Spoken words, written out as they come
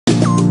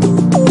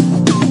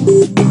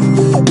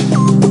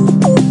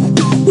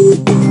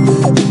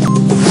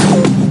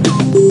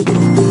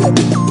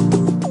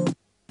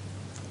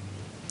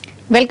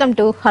Welcome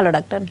to hello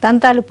doctor.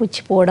 దంతాలు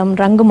పుచ్చిపోవడం,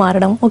 రంగు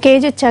మారడం, ఒక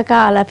ఏజ్ వచ్చాక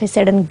అలా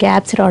సడన్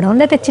గ్యాప్స్ రావడం,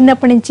 లేకపోతే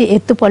చిన్నప్పటి నుంచి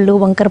ఎత్తుపళ్ళు,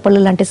 వంకర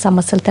పళ్ళు లాంటి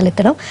సమస్యలు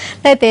తలెత్తడం,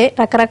 లేకపోతే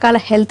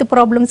రకరకాల హెల్త్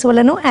ప్రాబ్లమ్స్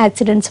వలన,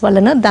 యాక్సిడెంట్స్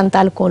వలన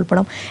దంతాలు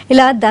కోల్పోవడం,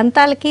 ఇలా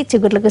దంతాలకి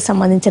చిగుర్లకు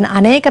సంబంధించిన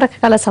అనేక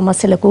రకాల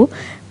సమస్యలకు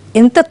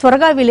ఎంత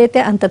త్వరగా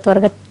వీలైతే అంత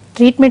త్వరగా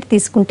ట్రీట్మెంట్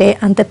తీసుకుంటే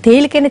అంత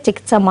తేలికైన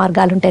చికిత్సా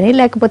మార్గాలు ఉంటాయి.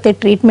 లేకపోతే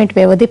ట్రీట్మెంట్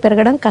వ్యవధి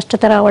పెరగడం,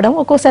 కష్టతరం అవడం,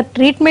 ఒక్కోసారి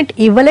ట్రీట్మెంట్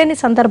ఇవ్వలేని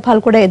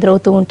సందర్భాలు కూడా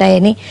ఎదురవుతూ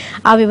ఉంటాయని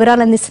ఆ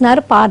వివరాలు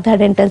అందిస్తున్నారు Partha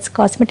dentals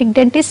cosmetic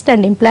dentist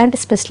and implant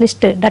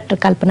specialist doctor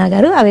కల్పన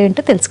గారు.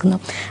 అవేంటో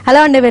తెలుసుకుందాం.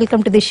 హలో అండి,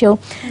 వెల్కమ్ టు ది షో.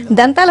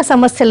 దంతాల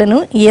సమస్యలను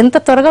ఎంత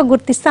త్వరగా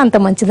గుర్తిస్తే అంత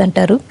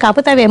మంచిదంటారు,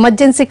 కాకపోతే అవి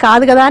ఎమర్జెన్సీ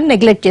కాదు కదా అని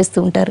నెగ్లెక్ట్ చేస్తూ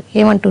ఉంటారు.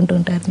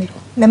 ఏమంటుంటారు మీరు?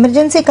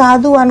 ఎమర్జెన్సీ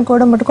కాదు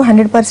అనుకోవడం మటుకు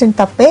 100%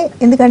 తప్పే.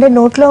 ఎందుకంటే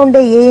నోట్లో ఉండే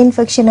ఏ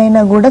ఇన్ఫెక్షన్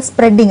అయినా కూడా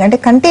స్ప్రెడ్డింగ్ అంటే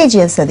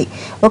కంటేజియస్. అది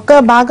ఒక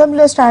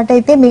భాగంలో స్టార్ట్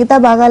అయితే మిగతా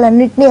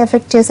భాగాలన్నింటినీ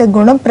ఎఫెక్ట్ చేసే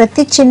గుణం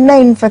ప్రతి చిన్న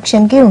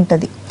ఇన్ఫెక్షన్ కి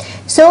ఉంటుంది.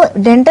 సో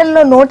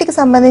డెంటల్లో నోటికి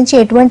సంబంధించి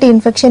ఎటువంటి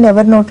ఇన్ఫెక్షన్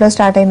ఎవరి నోట్లో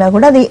స్టార్ట్ అయినా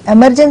కూడా అది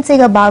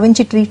ఎమర్జెన్సీగా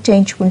భావించి ట్రీట్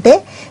చేయించుకుంటే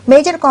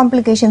మేజర్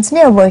కాంప్లికేషన్స్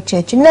ని అవాయిడ్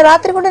చేయొచ్చు. నిన్న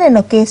రాత్రి కూడా నేను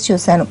ఒక కేసు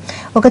చూశాను.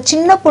 ఒక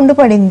చిన్న పుండు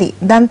పడింది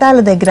దంతాల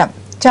దగ్గర.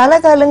 చాలా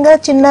కాలంగా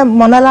చిన్న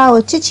మొనలా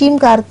వచ్చి చీమ్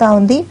కారుతా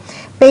ఉంది.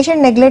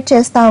 పేషెంట్ నెగ్లెక్ట్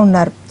చేస్తూ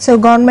ఉన్నారు. సో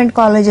గవర్నమెంట్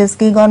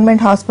కాలేజెస్కి,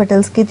 గవర్నమెంట్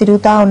హాస్పిటల్స్కి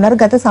తిరుగుతూ ఉన్నారు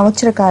గత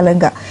సంవత్సర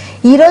కాలంగా.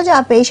 ఈరోజు ఆ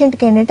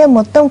పేషెంట్కి ఏంటంటే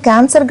మొత్తం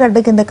క్యాన్సర్ గడ్డ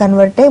కింద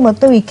కన్వర్ట్ అయ్యి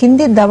మొత్తం ఈ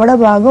కింది దవడ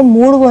భాగం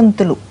 3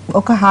 వంతులు,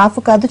 ఒక హాఫ్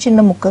కాదు,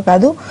 చిన్న ముక్క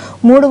కాదు,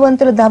 3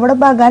 వంతుల దవడ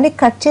భాగాన్ని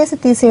కట్ చేసి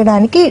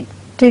తీసేయడానికి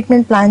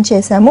ట్రీట్మెంట్ ప్లాన్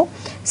చేశాము.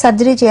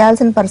 సర్జరీ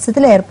చేయాల్సిన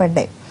పరిస్థితులు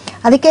ఏర్పడ్డాయి.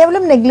 అది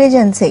కేవలం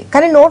నెగ్లిజెన్సే.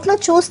 కానీ నోట్లో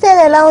చూస్తే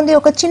అది ఎలా ఉంది,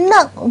 ఒక చిన్న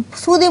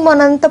సూది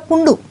మొనంత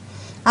పుండు.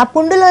 ఆ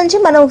పుండులోంచి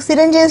మనం ఒక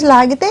సిరంజెస్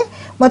లాగితే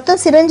మొత్తం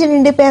సిరంజి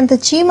నిండిపోయేంత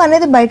చీమ్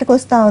అనేది బయటకు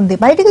వస్తూ ఉంది.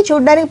 బయటకు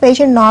చూడడానికి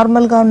పేషెంట్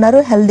నార్మల్గా ఉన్నారు,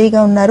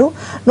 హెల్దీగా ఉన్నారు.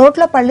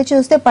 నోట్లో పళ్ళు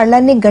చూస్తే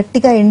పళ్ళన్నీ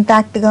గట్టిగా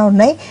ఇంటాక్ట్గా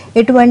ఉన్నాయి,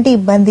 ఎటువంటి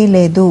ఇబ్బంది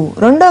లేదు.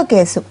 రెండో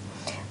కేసు,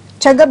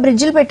 చక్కగా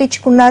బ్రిడ్జిలు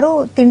పెట్టించుకున్నారు,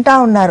 తింటా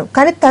ఉన్నారు,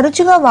 కానీ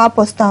తరచుగా వాపు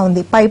వస్తూ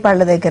ఉంది పై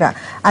పళ్ళ దగ్గర.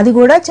 అది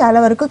కూడా చాలా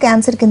వరకు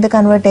క్యాన్సర్ కింద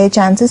కన్వర్ట్ అయ్యే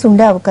ఛాన్సెస్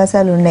ఉండే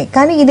అవకాశాలు ఉన్నాయి.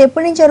 కానీ ఇది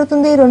ఎప్పటి నుంచి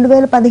జరుగుతుంది?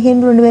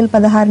 2015,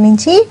 2016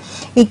 నుంచి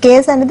ఈ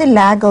కేసు అనేది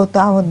ల్యాగ్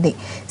అవుతా ఉంది.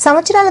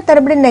 సంవత్సరాల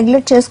తరబడి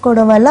నెగ్లెక్ట్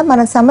చేసుకోవడం వల్ల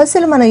మన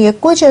సమస్యలు మనం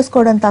ఎక్కువ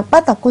చేసుకోవడం తప్ప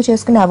తక్కువ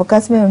చేసుకునే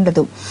అవకాశమే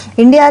ఉండదు.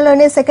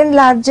 ఇండియాలోనే సెకండ్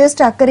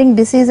లార్జెస్ట్ అక్కరింగ్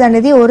డిసీజ్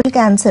అనేది ఓరల్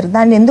క్యాన్సర్.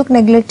 దాన్ని ఎందుకు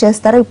నెగ్లెక్ట్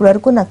చేస్తారో ఇప్పటి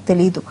వరకు నాకు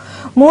తెలియదు.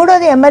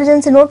 మూడోది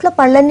ఎమర్జెన్సీ. నోట్లో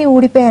పళ్ళన్నీ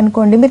ఊడిపోయాయి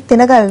అనుకోండి, మీరు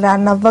తినగలరా,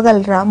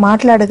 నవ్వగలరా,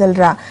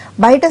 మాట్లాడగలరా,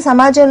 బయట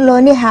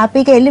సమాజంలోని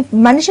హ్యాపీగా వెళ్ళి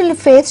మనుషుల్ని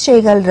ఫేస్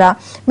చేయగలరా,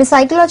 మీ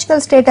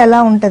సైకలాజికల్ స్టేట్ ఎలా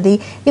ఉంటుంది,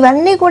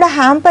 ఇవన్నీ కూడా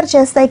హ్యాంపర్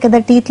చేస్తాయి కదా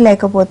టీత్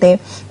లేకపోతే.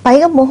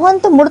 పైగా మొహం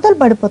అంతా ముడతలు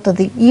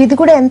పడిపోతుంది. ఇది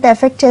కూడా ఎంత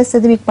ఎఫెక్ట్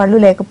చేస్తుంది మీకు పళ్ళు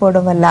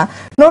లేకపోవడం వల్ల.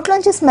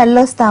 నోట్లోంచి స్మెల్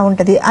వస్తూ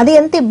ఉంటుంది. అది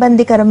ఎంత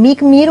ఇబ్బందికరం.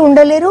 మీకు మీరు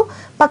ఉండలేరు,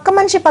 పక్క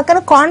మనిషి పక్కన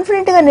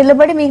కాన్ఫిడెంట్గా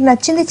నిలబడి మీకు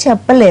నచ్చింది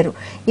చెప్పలేరు.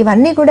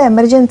 ఇవన్నీ కూడా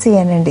ఎమర్జెన్సీ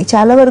అనండి.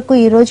 చాలా వరకు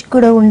ఈ రోజు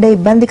కూడా ఉండే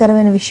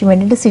ఇబ్బందికరమైన విషయం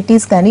ఏంటంటే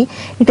సిటీస్ కానీ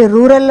ఇటు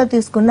రూరల్లో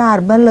తీసుకున్నా,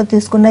 అర్బన్లో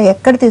తీసుకున్నా,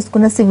 ఎక్కడ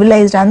తీసుకున్నా,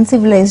 సివిలైజ్డ్,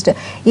 అన్సివిలైజ్డ్,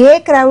 ఏ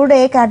క్రౌడ్,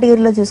 ఏ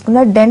కేటగిరీలో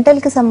తీసుకున్నా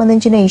డెంటల్కి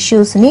సంబంధించిన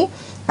ఇష్యూస్ని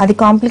అది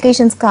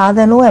కాంప్లికేషన్స్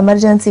కాదనో,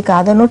 ఎమర్జెన్సీ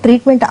కాదనో,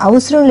 ట్రీట్మెంట్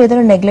అవసరం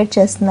లేదనో నెగ్లెక్ట్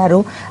చేస్తున్నారు.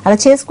 అలా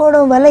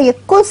చేసుకోవడం వల్ల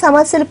ఎక్కువ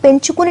సమస్యలు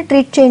పెంచుకుని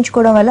ట్రీట్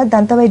చేయించుకోవడం వల్ల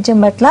దంతవైద్యం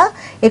పట్ల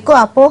ఎక్కువ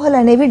అపోహలు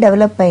అనేవి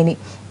డెవలప్ అయినాయి.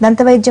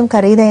 దంతవైద్యం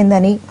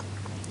ఖరీదైందని,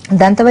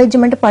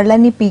 దంతవైద్యం అంటే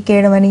పళ్ళన్నీ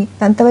పీకేయడం అని,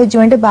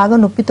 దంతవైద్యం అంటే బాగా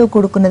నొప్పితో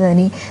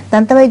కూడుకున్నదని,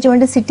 దంతవైద్యం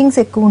అంటే సిట్టింగ్స్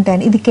ఎక్కువ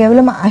ఉంటాయని. ఇది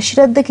కేవలం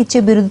అశ్రద్ధకి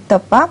ఇచ్చే బిరుదు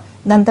తప్ప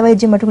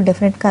దంతవైద్యం మటుకు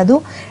డెఫినెట్ కాదు.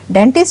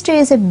 Dentistry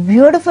is a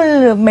beautiful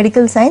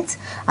medical science.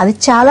 అది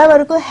చాలా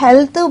వరకు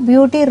హెల్త్,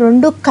 బ్యూటీ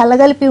రెండు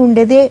కలగలిపి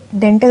ఉండేదే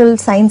డెంటల్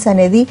సైన్స్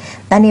అనేది.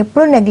 దాన్ని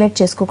ఎప్పుడూ నెగ్లెక్ట్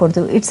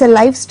చేసుకోకూడదు. It's a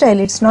life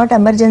style, it's not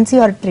emergency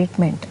are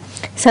treatment.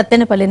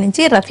 Sattenapalli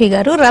నుంచి రఫీ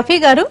గారు. రఫీ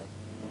గారు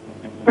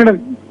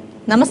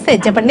నమస్తే,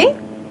 చెప్పండి.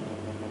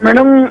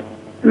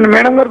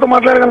 మేడం గారితో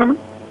మాట్లాడగలను?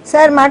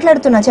 సార్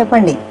మాట్లాడుతున్నా,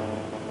 చెప్పండి.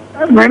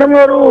 మేడం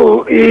గారు,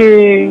 ఈ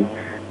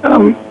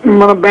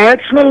మన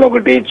బ్యాడ్ స్మెల్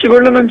ఒకటి,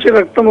 చిగుళ్ళ నుంచి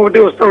రక్తం ఒకటి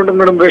వస్తూ ఉంటుంది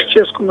మేడం బ్రష్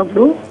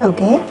చేసుకున్నప్పుడు.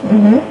 ఓకే,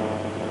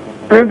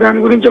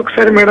 దాని గురించి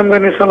ఒకసారి మేడం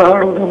గారిని సలహా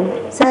అడుగుతాము.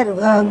 Sir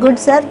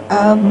good sir.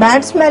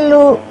 Bad smell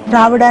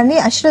రావడాన్ని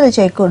అశ్రద్ధ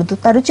చేయకూడదు.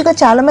 తరచుగా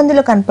చాలా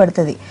మందిలో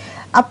కనపడుతుంది.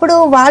 అప్పుడు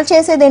వాళ్ళు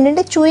చేసేది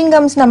ఏంటంటే చూయింగ్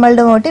గమ్స్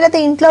నమలడం ఒకటి, లేకపోతే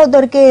ఇంట్లో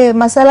దొరికే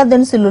మసాలా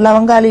దినుసులు,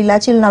 లవంగాలు,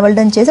 ఇలాచీలు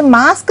నమలడం చేసి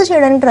మాస్క్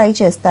చేయడానికి ట్రై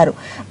చేస్తారు.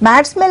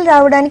 బ్యాడ్ స్మెల్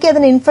రావడానికి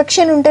ఏదైనా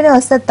ఇన్ఫెక్షన్ ఉంటేనే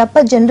వస్తుంది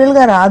తప్ప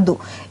జనరల్గా రాదు.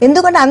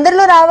 ఎందుకంటే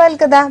అందరిలో రావాలి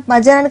కదా.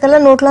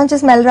 మధ్యాహ్నానికల్లా నోట్లోంచి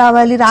స్మెల్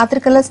రావాలి,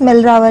 రాత్రికల్లా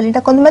స్మెల్ రావాలి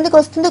అంటే కొంతమందికి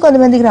వస్తుంది,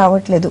 కొంతమందికి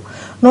రావట్లేదు.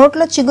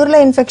 నోట్లో చిగుర్ల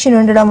ఇన్ఫెక్షన్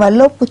ఉండడం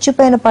వల్ల,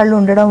 పుచ్చిపోయిన పళ్ళు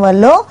ఉండడం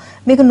వల్ల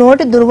మీకు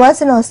నోటి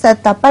దుర్వాసన వస్తుంది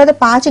తప్ప, లేదా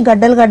పాచి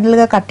గడ్డలు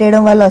గడ్డలుగా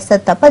కట్టేయడం వల్ల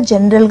వస్తుంది తప్ప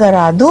జనరల్గా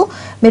రాదు.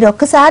 మీరు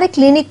ఒక్కసారి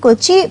క్లినిక్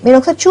వచ్చి మీరు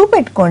ఒకసారి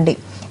చూపెట్టుకోండి.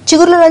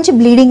 చిగుర్ల నుంచి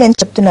బ్లీడింగ్ అని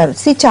చెప్తున్నారు.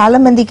 చాలా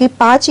మందికి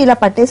పాచి ఇలా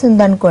పట్టేసి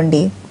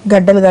ఉందనుకోండి,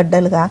 గడ్డలు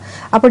గడ్డలుగా,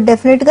 అప్పుడు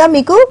డెఫినెట్గా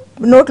మీకు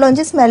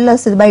నోట్లోంచి స్మెల్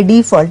వస్తుంది బై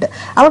డిఫాల్ట్.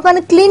 అప్పుడు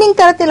మనం క్లీనింగ్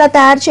తర్వాత ఇలా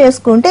తయారు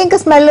చేసుకుంటే ఇంకా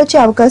స్మెల్ వచ్చే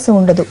అవకాశం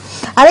ఉండదు.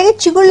 అలాగే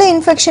చిగుళ్ళ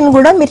ఇన్ఫెక్షన్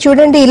కూడా మీరు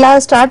చూడండి, ఇలా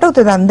స్టార్ట్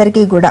అవుతుంది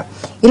అందరికీ కూడా.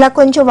 ఇలా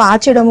కొంచెం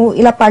వాచడము,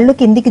 ఇలా పళ్ళు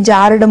కిందికి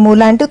జారడము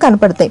లాంటివి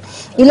కనపడతాయి.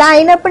 ఇలా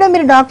అయినప్పుడే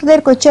మీరు డాక్టర్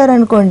దగ్గరికి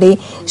వచ్చారనుకోండి,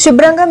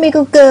 శుభ్రంగా మీకు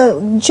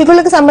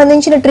చిగుళ్ళకి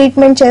సంబంధించిన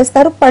ట్రీట్మెంట్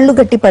చేస్తారు, పళ్ళు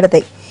గట్టి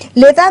పడతాయి.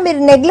 లేదా మీరు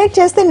నెగ్లెక్ట్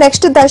చేస్తే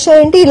నెక్స్ట్ దశ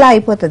ఏంటి, ఇలా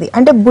అయిపోతుంది.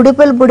 అంటే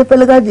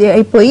బుడిపలుగా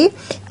అయిపోయి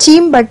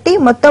చీమ్ బట్టి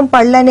మొత్తం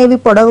పళ్ళు అనేవి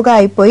పొడవుగా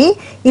అయిపోయి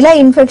ఇలా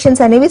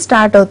ఇన్ఫెక్షన్స్ అనేవి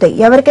స్టార్ట్ అవుతాయి.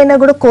 ఎవరికైనా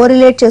కూడా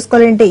కోరిలేట్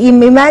చేసుకోవాలంటే ఈ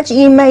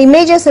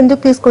ఇమేజెస్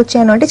ఎందుకు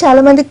తీసుకొచ్చాను అంటే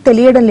చాలా మందికి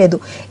తెలియడం లేదు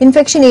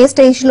ఇన్ఫెక్షన్ ఏ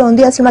స్టేజ్ లో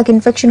ఉంది, అసలు మాకు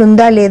ఇన్ఫెక్షన్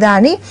ఉందా లేదా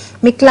అని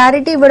మీకు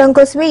క్లారిటీ ఇవ్వడం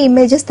కోసమే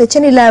ఇమేజెస్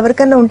తెచ్చాను. ఇలా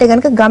ఎవరికైనా ఉంటే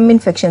కనుక గమ్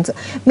ఇన్ఫెక్షన్స్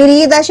మీరు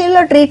ఈ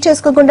దశలో ట్రీట్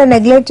చేసుకోకుండా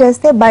నెగ్లెక్ట్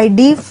చేస్తే by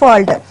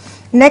default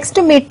next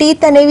me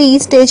teeth అనేవి ఈ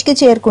స్టేజ్ కి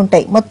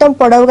చేరుకుంటాయి, మొత్తం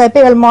పొడవుగా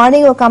అయిపోయి. వాళ్ళ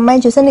మార్నింగ్ ఒక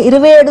అమ్మాయిని చూసాను,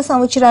 27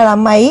 సంవత్సరాల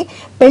అమ్మాయి,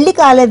 పెళ్లి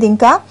కాలేదు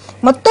ఇంకా,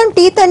 మొత్తం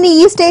టీత్ అన్ని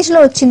ఈ స్టేజ్ లో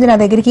వచ్చింది నా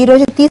దగ్గరికి. ఈ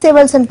రోజు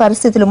తీసేవలసిన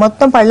పరిస్థితులు,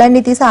 మొత్తం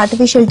పళ్ళన్ని తీసి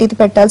ఆర్టిఫిషియల్ టీత్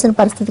పెట్టాల్సిన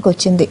పరిస్థితికి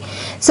వచ్చింది.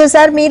 సో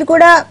సార్ మీరు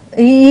కూడా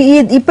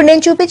ఇప్పుడు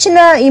నేను చూపించిన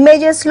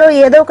ఇమేజెస్ లో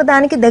ఏదో ఒక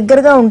దానికి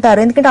దగ్గరగా ఉంటారు,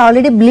 ఎందుకంటే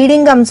ఆల్రెడీ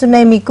బ్లీడింగ్ గమ్స్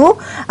ఉన్నాయి మీకు,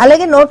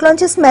 అలాగే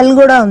నోట్లోంచి స్మెల్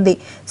కూడా ఉంది.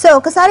 సో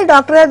ఒకసారి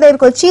డాక్టర్ గారి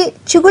దగ్గరికి వచ్చి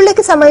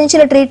చిగుళ్ళకి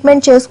సంబంధించిన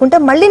ట్రీట్మెంట్ చేసుకుంటే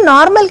మళ్ళీ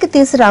నార్మల్ కి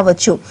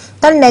తీసుకురావచ్చు.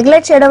 కానీ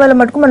నెగ్లెక్ట్ చేయడం వల్ల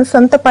మటుకు మన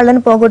సొంత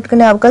పళ్ళని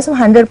పోగొట్టుకునే అవకాశం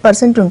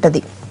 100%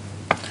 ఉంటుంది.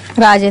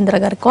 రాజేంద్ర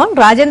గారు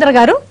రాజేంద్ర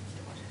గారు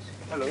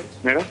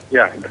మేడం,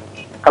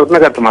 కల్పన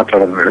గారితో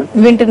మాట్లాడాలి మేడం.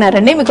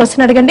 వింటున్నారండి, మీకు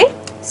వస్తున్న అడగండి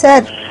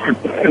సార్.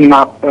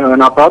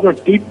 నా ప్రాబ్లం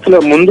టీత్ లో,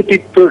 ముందు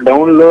టీత్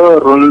డౌన్ లో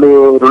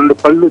రెండు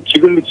పళ్ళు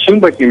చిగుళ్ళు చీమ్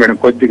పట్టినాయి మేడం.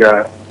 కొద్దిగా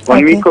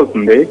 1 వీక్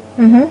అవుతుంది,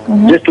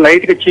 జస్ట్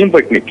లైట్ గా చీమ్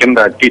పట్టినాయి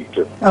కింద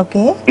టీత్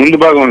ముందు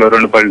భాగంలో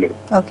 2 పళ్ళు.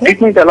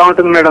 ట్రీట్మెంట్ ఎలా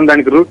ఉంటుంది మేడం?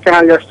 దానికి రూట్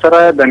కెనాల్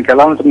చేస్తారా? దానికి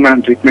ఎలా ఉంటుంది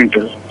madam treatment?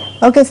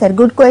 Okay sir,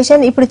 good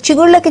question. ఇప్పుడు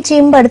చిగుళ్ళకి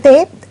చీమ్ పడితే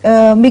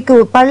మీకు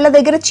పళ్ళ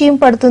దగ్గర చీమ్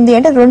పడుతుంది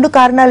అంటే 2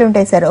 కారణాలు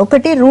ఉంటాయి సార్.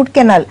 ఒకటి రూట్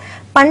కెనాల్,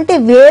 పంటి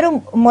వేరు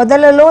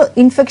మొదలలో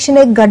ఇన్ఫెక్షన్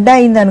గడ్డ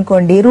అయింది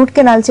అనుకోండి, రూట్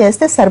కెనాల్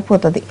చేస్తే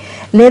సరిపోతుంది.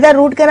 లేదా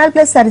రూట్ కెనాల్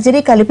ప్లస్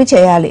సర్జరీ కలిపి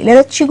చేయాలి.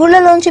 లేదా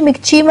చిగుళ్ళలోంచి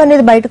మీకు చీమ్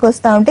అనేది బయటకు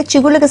వస్తా ఉంటే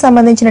చిగుళ్ళకి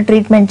సంబంధించిన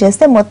ట్రీట్మెంట్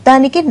చేస్తే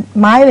మొత్తానికి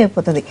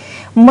మాయమైపోతుంది.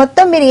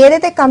 మొత్తం మీరు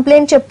ఏదైతే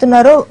కంప్లైంట్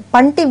చెప్తున్నారో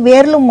పంటి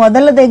వేర్లు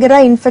మొదల దగ్గర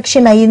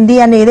ఇన్ఫెక్షన్ అయ్యింది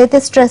అని ఏదైతే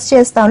స్ట్రెస్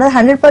చేస్తా ఉన్నారో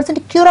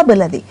 100%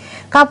 క్యూరబుల్ అది.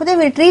 కాకపోతే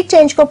మీరు ట్రీట్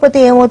చేయించుకోకపోతే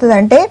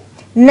ఏమవుతుందంటే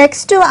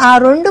నెక్స్ట్ ఆ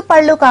 2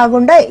 పళ్ళు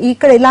కాకుండా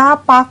ఇక్కడ ఇలా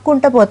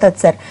పాక్కుంటా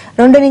పోతుంది సార్.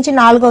 2 నుంచి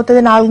 4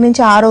 అవుతుంది, 4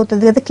 నుంచి 6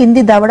 అవుతుంది కదా,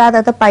 కింది దవడ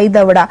తర్వాత పై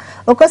దవడ.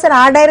 ఒక్కోసారి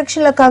ఆ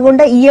డైరెక్షన్ లో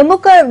కాకుండా ఈ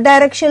ఎముక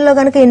డైరెక్షన్ లో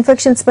కనుక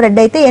ఇన్ఫెక్షన్ స్ప్రెడ్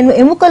అయితే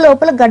ఎముక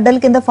లోపల గడ్డల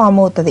కింద ఫామ్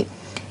అవుతుంది.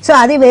 సో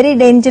అది వెరీ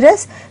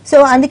డేంజరస్. సో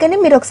అందుకని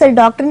మీరు ఒకసారి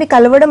డాక్టర్ ని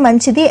కలవడం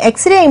మంచిది.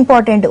 ఎక్స్రే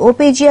ఇంపార్టెంట్,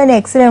 ఓపీజీ అనే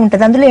ఎక్స్రే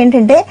ఉంటుంది. అందులో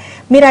ఏంటంటే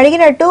మీరు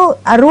అడిగినట్టు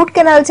ఆ రూట్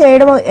కెనాల్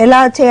చేయడం ఎలా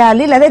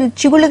చేయాలి, లేదా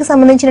చిగుళ్ళకి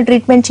సంబంధించిన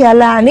ట్రీట్మెంట్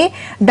చేయాలా అని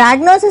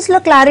డయాగ్నోసిస్ లో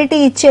క్లారిటీ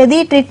ఇచ్చేది,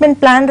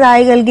 ట్రీట్మెంట్ ప్లాన్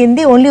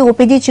రాయగలిగింది ఓన్లీ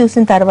ఓపీజీ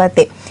చూసిన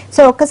తర్వాతే.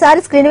 సో ఒక్కసారి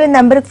స్క్రీన్ మీద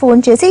నెంబర్కి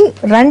ఫోన్ చేసి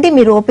రండి,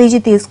 మీరు ఓపీజీ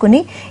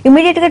తీసుకుని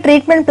ఇమీడియట్ గా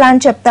ట్రీట్మెంట్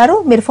ప్లాన్ చెప్తారు,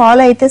 మీరు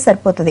ఫాలో అయితే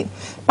సరిపోతుంది.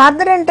 పార్థ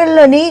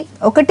డెంటల్లోని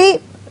ఒకటి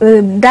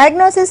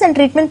డయాగ్నోసిస్ అండ్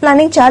ట్రీట్మెంట్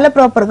ప్లానింగ్ చాలా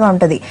ప్రాపర్ గా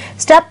ఉంటుంది.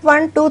 స్టెప్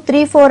 1, 2,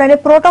 3, 4 అనే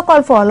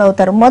ప్రోటోకాల్ ఫాలో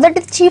అవుతారు.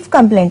 మొదటి చీఫ్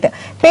కంప్లైంట్,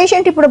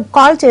 పేషెంట్ ఇప్పుడు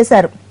కాల్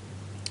చేశారు,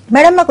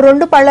 మేడం నాకు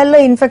 2 పళ్ళల్లో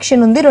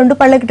ఇన్ఫెక్షన్ ఉంది, 2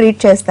 పళ్ళకి ట్రీట్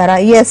చేస్తారా?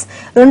 ఎస్,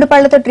 2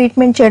 పళ్ళతో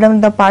ట్రీట్మెంట్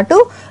చేయడంతో పాటు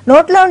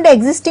నోట్లో ఉండే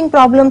ఎగ్జిస్టింగ్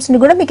ప్రాబ్లమ్స్ ని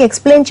కూడా మీకు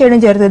ఎక్స్ప్లెయిన్ చేయడం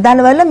జరుగుతుంది.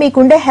 దానివల్ల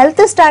మీకుండే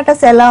హెల్త్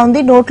స్టాటస్ ఎలా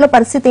ఉంది, నోట్లో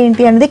పరిస్థితి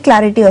ఏంటి అనేది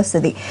క్లారిటీ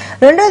వస్తుంది.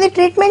 రెండోది,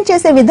 ట్రీట్మెంట్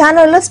చేసే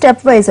విధానంలో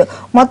స్టెప్ వైజ్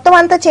మొత్తం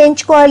అంతా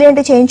చేయించుకోవాలి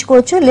అంటే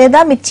చేయించుకోవచ్చు,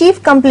 లేదా మీ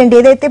చీఫ్ కంప్లైంట్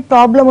ఏదైతే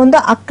ప్రాబ్లం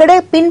ఉందో అక్కడే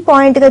పిన్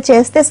పాయింట్ గా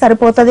చేస్తే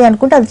సరిపోతుంది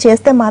అనుకుంటే అది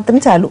చేస్తే మాత్రం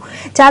చాలు.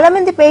 చాలా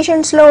మంది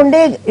పేషెంట్స్ లో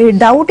ఉండే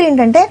డౌట్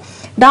ఏంటంటే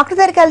డాక్టర్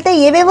దగ్గరికి వెళ్తే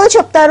ఏవేవో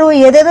చెప్తారు,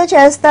 ఏదేదో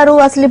చేస్తారు,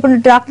 అసలు ఇప్పుడు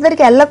డాక్టర్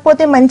దగ్గరికి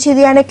వెళ్ళకపోతే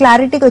మంచిది అనే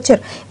క్లారిటీకి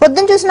వచ్చారు.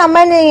 పొద్దున్న చూసిన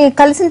అమ్మాయిని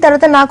కలిసిన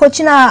తర్వాత నాకు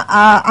వచ్చిన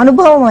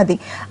అనుభవం అది.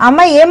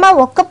 అమ్మాయి ఏమా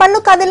ఒక్క పన్ను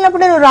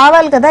కదిలినప్పుడు నువ్వు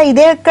రావాలి కదా,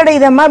 ఇదే ఎక్కడ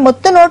ఇదమ్మా,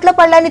 మొత్తం నోట్ల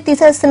పళ్ళని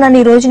తీసేస్తున్నాను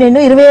ఈ రోజు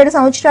నేను, 27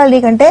 సంవత్సరాలు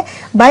నీకంటే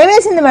భయం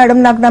వేసింది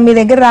మేడం నాకు నా మీ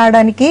దగ్గర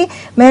రావడానికి,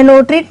 నేను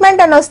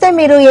ట్రీట్మెంట్ అని వస్తే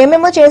మీరు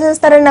ఏమేమో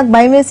చేసేస్తారని నాకు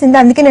భయం వేసింది,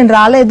 అందుకే నేను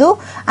రాలేదు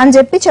అని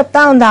చెప్పి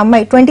చెప్తా ఉంది ఆ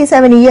అమ్మాయి,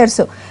 27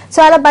 ఇయర్స్. సో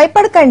అలా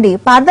భయపడకండి,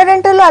 పార్థ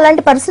డెంటల్లో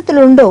అలాంటి పరిస్థితులు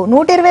ఉండవు.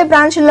 120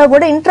 బ్రాంచుల్లో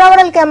కూడా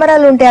ఇంట్రావరల్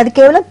కెమెరాలు ఉంటాయి, అది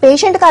కేవలం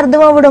పేషెంట్ కి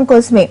అర్థం అవ్వడం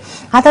కోసమే.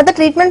 ఆ తర్వాత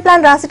ట్రీట్మెంట్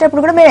ప్లాన్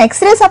రాసేటప్పుడు కూడా మేము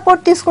ఎక్స్రే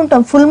సపోర్ట్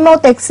తీసుకుంటాం, ఫుల్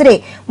మౌత్ ఎక్స్రే,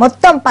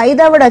 మొత్తం పై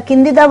దవడ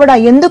కింది దవడ,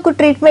 ఎందుకు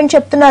ట్రీట్మెంట్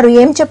చెప్తున్నారు,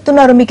 ఏం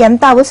చెప్తున్నారు, మీకు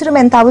ఎంత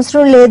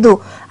అవసరం లేదు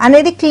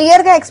అనేది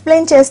క్లియర్ గా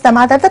ఎక్స్ప్లెయిన్ చేస్తాం.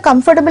 ఆ తర్వాత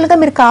కంఫర్టబుల్ గా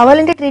మీరు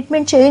కావాలంటే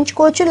ట్రీట్మెంట్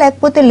చేయించుకోవచ్చు,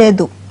 లేకపోతే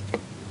లేదు.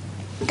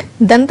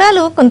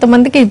 దంతాలు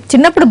కొంతమందికి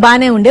చిన్నప్పుడు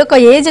బానే ఉండే, ఒక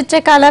ఏజ్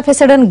వచ్చాక అలా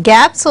సడన్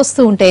గ్యాప్స్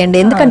వస్తూ ఉంటాయండి,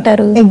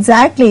 ఎందుకంటారు?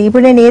 ఎగ్జాక్ట్లీ,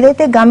 ఇప్పుడు నేను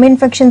ఏదైతే గమ్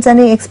ఇన్ఫెక్షన్స్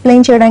అని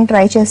ఎక్స్ప్లెయిన్ చేయడానికి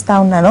ట్రై చేస్తా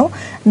ఉన్నానో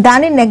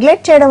దాన్ని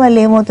నెగ్లెక్ట్ చేయడం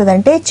వల్ల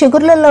ఏమవుతుందంటే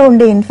చిగుర్లలో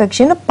ఉండే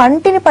ఇన్ఫెక్షన్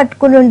పంటిని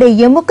పట్టుకుని ఉండే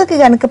ఎముకకి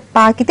గనక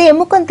పాకితే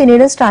ఎముకను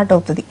తినేయడం స్టార్ట్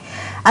అవుతుంది.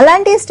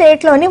 అలాంటి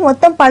స్టేట్ లోని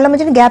మొత్తం పళ్ళ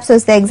మధ్యన గ్యాప్స్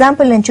వస్తాయి.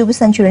 ఎగ్జాంపుల్ నేను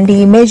చూపిస్తాను చూడండి,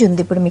 ఈ ఇమేజ్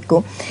ఉంది ఇప్పుడు మీకు.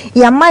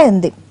 ఈ అమ్మాయి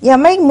ఉంది, ఈ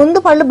అమ్మాయికి ముందు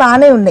పళ్ళు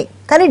బాగానే ఉన్నాయి,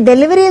 కానీ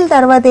డెలివరీల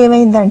తర్వాత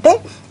ఏమైందంటే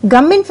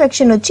గమ్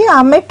ఇన్ఫెక్షన్ వచ్చి ఆ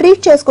అమ్మాయి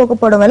ట్రీట్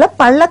చేసుకోకపోవడం వల్ల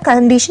పళ్ళ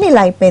కండిషన్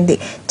ఇలా అయిపోయింది.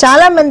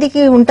 చాలా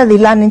మందికి ఉంటది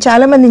ఇలా, నేను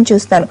చాలా మందిని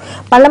చూస్తాను.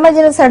 పళ్ళ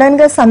మధ్యన సడన్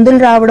గా సందులు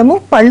రావడము,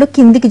 పళ్ళు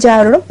కిందికి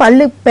జారడం,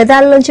 పళ్ళు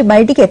పెదాల్లోంచి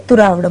బయటికి ఎత్తు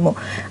రావడము.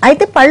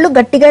 అయితే పళ్ళు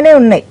గట్టిగానే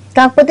ఉన్నాయి,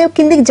 కాకపోతే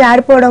కిందికి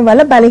జారిపోవడం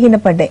వల్ల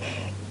బలహీనపడ్డాయి.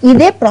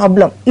 ఇదే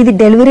ప్రాబ్లం. ఇది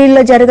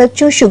డెలివరీలో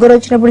జరగచ్చు, షుగర్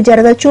వచ్చినప్పుడు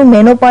జరగచ్చు,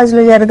 మెనోపాజ్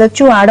లో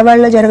జరగచ్చు,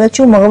 ఆడవాళ్ళలో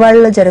జరగచ్చు,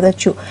 మగవాళ్ళలో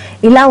జరగచ్చు.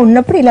 ఇలా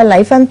ఉన్నప్పుడు ఇలా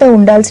లైఫ్ అంతా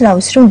ఉండాల్సిన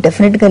అవసరం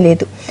డెఫినెట్ గా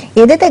లేదు.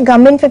 ఏదైతే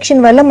గమ్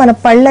ఇన్ఫెక్షన్ వల్ల మన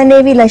పళ్ళు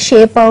అనేవి ఇలా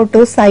షేప్ అవుట్,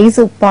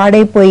 సైజు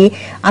పాడైపోయి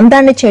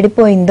అందాన్ని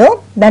చెడిపోయిందో,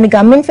 దాని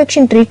గమ్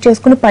ఇన్ఫెక్షన్ ట్రీట్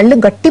చేసుకుని పళ్ళు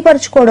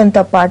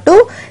గట్టిపరుచుకోవడంతో పాటు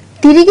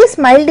తిరిగి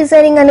స్మైల్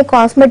డిజైనింగ్ అనే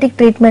కాస్మెటిక్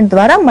ట్రీట్మెంట్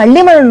ద్వారా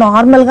మళ్ళీ మనం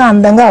నార్మల్ గా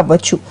అందంగా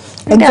అవ్వచ్చు.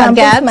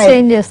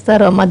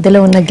 మధ్యలో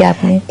ఉన్న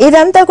గ్యాప్ ని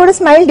ఇదంతా కూడా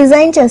స్మైల్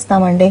డిజైన్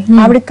చేస్తామండి.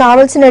 ఆవిడకి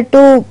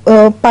కావాల్సినట్టు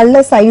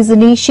పళ్ళ సైజ్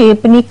ని,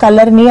 షేప్ ని,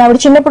 కలర్ ని ఆవిడ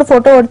చిన్నప్పుడు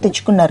ఫోటో ఒకటి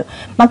తెచ్చుకున్నారు,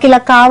 మాకు ఇలా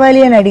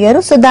కావాలి అని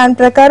అడిగారు. సో దాని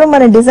ప్రకారం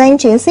మనం డిజైన్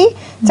చేసి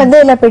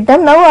చక్కగా ఇలా పెట్టాం.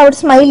 నవ్వు ఆవిడ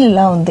స్మైల్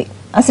ఇలా ఉంది,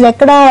 అసలు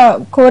ఎక్కడ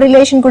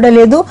కోరిలేషన్ కూడా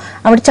లేదు.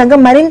 ఆవిడ చక్కగా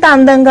మరింత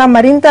అందంగా,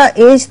 మరింత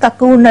ఏజ్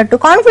తక్కువ ఉన్నట్టు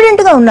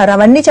కాన్ఫిడెంట్ గా ఉన్నారు.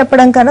 అవన్నీ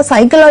చెప్పడం కన్నా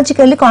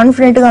సైకలాజికల్లీ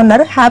కాన్ఫిడెంట్ గా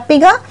ఉన్నారు,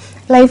 హ్యాపీగా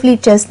లైఫ్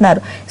లీడ్ చేస్తున్నారు.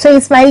 సో ఈ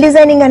స్మైల్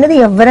డిజైనింగ్ అనేది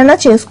ఎవరైనా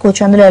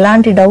చేసుకోవచ్చు, అందులో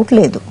ఎలాంటి డౌట్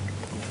లేదు.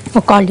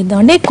 ఒక కాల్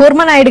ఇద్దామండి.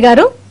 కూర్మనాయుడు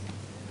గారు,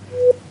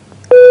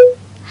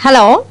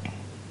 హలో.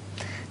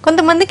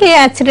 కొంతమందికి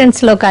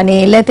యాక్సిడెంట్స్ లో కానీ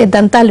లేకపోతే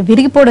దంతాలు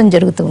విరిగిపోవడం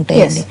జరుగుతూ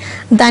ఉంటాయండి,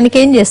 దానికి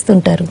ఏం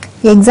చేస్తుంటారు?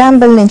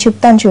 ఎగ్జాంపుల్ నేను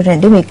చెప్తాను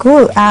చూడండి మీకు.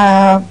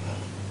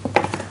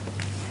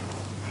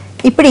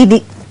 ఇప్పుడు ఇది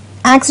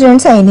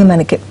యాక్సిడెంట్స్ అయినాయి,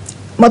 మనకి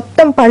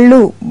మొత్తం పళ్ళు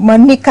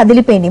మన్ని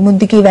కదిలిపోయినాయి,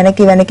 ముందుకి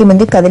వెనక్కి వెనక్కి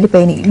ముందుకి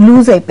కదిలిపోయినాయి,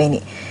 లూజ్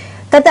అయిపోయినాయి.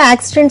 తర్వాత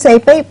యాక్సిడెంట్స్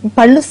అయిపోయి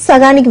పళ్ళు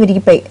సగానికి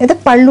విరిగిపోయి, అయితే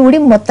పళ్ళు ఊడి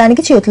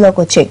మొత్తానికి చేతిలోకి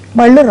వచ్చాయి,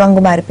 పళ్ళు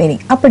రంగు మారిపోయినాయి.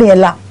 అప్పుడు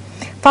ఎలా?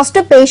 First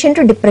patient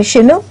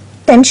depression,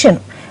 tension.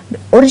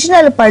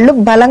 Original పళ్ళు,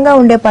 బలంగా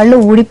ఉండే పళ్ళు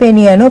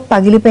ఊడిపోయినాయనో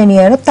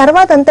పగిలిపోయినాయనో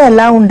తర్వాత అంతా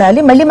ఎలా ఉండాలి?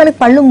 మళ్ళీ మనకి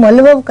పళ్ళు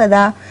మొలవవు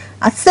కదా,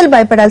 అస్సలు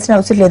భయపడాల్సిన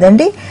అవసరం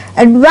లేదండి.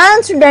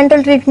 అడ్వాన్స్డ్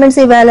డెంటల్ ట్రీట్మెంట్స్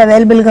ఇవాళ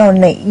అవైలబుల్ గా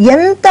ఉన్నాయి.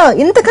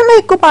 ఇంతకన్నా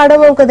ఎక్కువ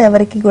పాడవవు కదా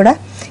ఎవరికి కూడా.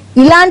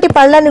 ఇలాంటి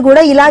పళ్ళని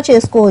కూడా ఇలా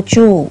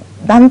చేసుకోవచ్చు,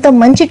 అంత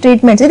మంచి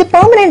ట్రీట్మెంట్స్. ఇది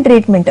పర్మనెంట్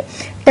ట్రీట్మెంట్,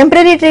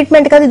 టెంపరీ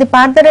ట్రీట్మెంట్ కాదు. ఇది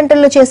పార్థ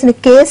డెంటల్ లో చేసిన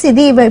కేసు.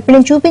 ఇది ఇప్పుడు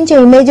నేను చూపించే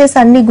ఇమేజెస్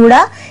అన్ని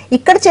కూడా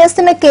ఇక్కడ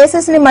చేస్తున్న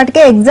కేసెస్ ని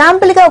మటుకే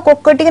ఎగ్జాంపుల్ గా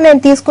ఒక్కొక్కటిగా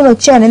నేను తీసుకుని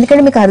వచ్చాను,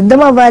 ఎందుకంటే మీకు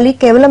అర్థం అవ్వాలి.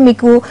 కేవలం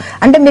మీకు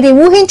అంటే మీరు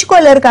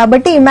ఊహించుకోలేరు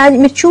కాబట్టి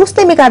మీరు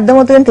చూస్తే మీకు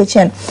అర్థమవుతుందని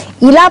తెచ్చాను.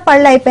 ఇలా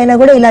పళ్ళు అయిపోయినా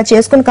కూడా ఇలా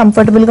చేసుకుని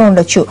కంఫర్టబుల్ గా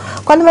ఉండొచ్చు.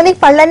 కొంతమందికి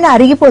పళ్ళన్నీ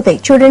అరిగిపోతాయి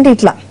చూడండి,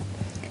 ఇట్లా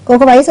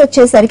ఒక వయసు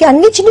వచ్చేసరికి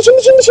అన్ని చిన్న చిన్న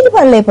చిన్న చిన్న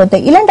పళ్ళు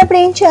అయిపోతాయి. ఇలాంటప్పుడు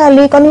ఏం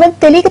చేయాలి? కొంతమంది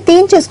తెలియక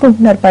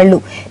తీయించేసుకుంటున్నారు పళ్ళు,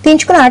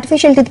 తీయించుకుని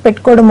ఆర్టిఫిషియల్ టీత్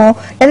పెట్టుకోవడమో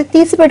లేదా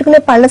తీసి పెట్టుకునే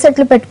పళ్ళ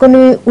సెట్లు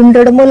పెట్టుకుని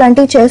ఉండడమో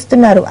లాంటివి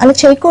చేస్తున్నారు. అలా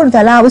చేయకూడదు,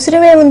 అలా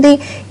అవసరమే ఉంది.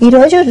 ఈ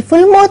రోజు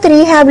ఫుల్ మౌత్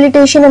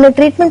రీహాబిలిటేషన్ అనే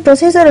ట్రీట్మెంట్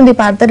ప్రొసీజర్ ఉంది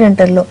పార్థ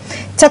డెంటల్ లో.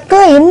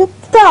 చక్కగా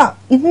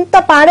ఇంత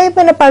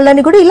పాడైపోయిన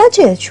పళ్ళని కూడా ఇలా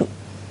చేయొచ్చు.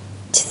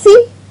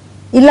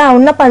 ఇలా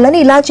ఉన్న పళ్ళని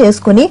ఇలా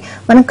చేసుకుని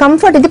మనం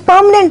కంఫర్ట్, ఇది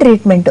పర్మనెంట్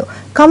ట్రీట్మెంట్,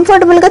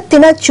 కంఫర్టబుల్ గా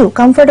తినొచ్చు,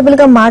 కంఫర్టబుల్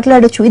గా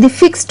మాట్లాడొచ్చు. ఇది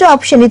ఫిక్స్డ్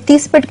ఆప్షన్, ఇది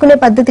తీసి పెట్టుకునే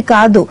పద్ధతి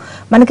కాదు.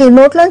 మనకి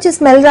నోట్లోంచి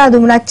స్మెల్ రాదు,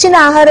 నచ్చిన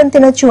ఆహారం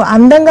తినొచ్చు,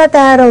 అందంగా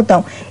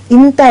తయారవుతాం.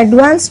 ఇంత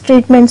అడ్వాన్స్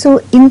ట్రీట్మెంట్స్,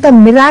 ఇంత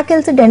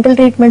మిరాకిల్స్ డెంటల్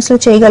ట్రీట్మెంట్స్ లో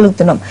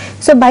చేయగలుగుతున్నాం.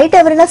 సో బయట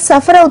ఎవరైనా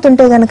సఫర్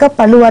అవుతుంటే గనక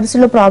పళ్ళు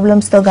వరుసలో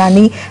ప్రాబ్లమ్స్ తో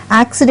గానీ,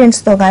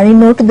 యాక్సిడెంట్స్ తో గానీ,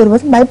 నోటు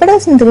దుర్వాసన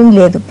భయపడాల్సింది ఏం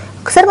లేదు.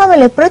 ఒకసారి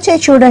మమ్మల్ని అప్రోచ్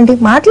చేసి చూడండి,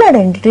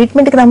 మాట్లాడండి.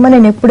 ట్రీట్మెంట్కి రమ్మని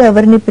నేను ఎప్పుడు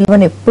ఎవరిని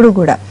పిలవను ఎప్పుడు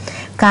కూడా.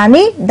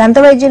 కానీ దంత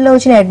వైద్యంలో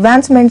వచ్చిన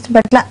అడ్వాన్స్మెంట్స్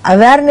పట్ల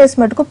అవేర్నెస్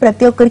మటుకు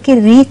ప్రతి ఒక్కరికి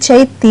రీచ్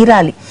అయి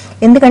తీరాలి.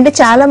 ఎందుకంటే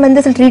చాలా మంది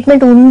అసలు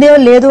ట్రీట్మెంట్ ఉందో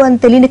లేదో అని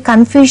తెలియని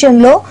కన్ఫ్యూజన్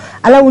లో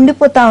అలా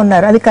ఉండిపోతా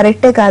ఉన్నారు. అది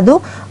కరెక్టే కాదు.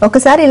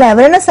 ఒకసారి ఇలా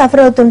ఎవరైనా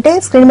సఫర్ అవుతుంటే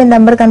స్క్రీన్ మీద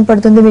నెంబర్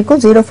కనపడుతుంది మీకు,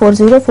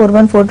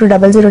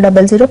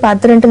 04041420000.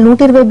 పార్థ డెంటల్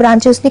 120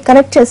 బ్రాంచెస్ ని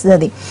కనెక్ట్ చేస్తుంది.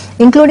 అది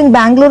ఇంక్లూడింగ్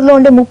బెంగళూరులో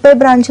ఉండే 30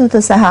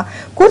 బ్రాంచులతో సహా.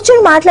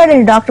 కూర్చొని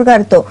మాట్లాడండి డాక్టర్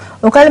గారితో.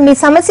 ఒకవేళ మీ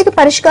సమస్యకి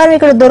పరిష్కారం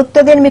ఇక్కడ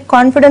దొరుకుతుంది అని మీకు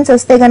కాన్ఫిడెన్స్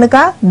వస్తే గనక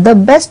ద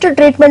బెస్ట్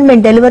ట్రీట్మెంట్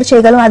మేము డెలివర్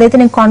చేయగలం. అదైతే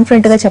నేను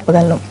కాన్ఫిడెంట్ గా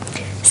చెప్పగలను.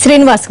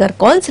 శ్రీనివాస్ గారు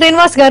కాల్.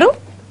 శ్రీనివాస్ గారు,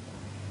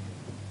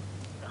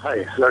 Hi,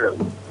 hello.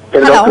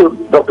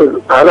 Doctor,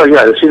 hello,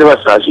 yeah,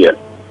 Srinivas Raj here.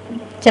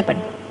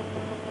 చెప్పండి.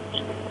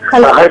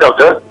 Hello. Hi,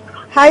 doctor.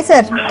 Hi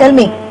sir, tell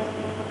me.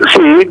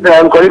 See,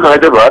 I'm calling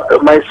Hyderabad.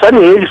 My son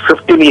is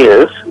 15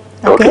 years.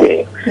 Okay.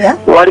 Yeah.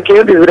 What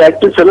came to his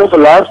active fellow for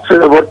last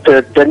about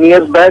 10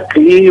 years back,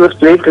 he was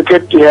playing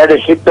cricket. He had a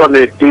hit on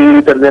the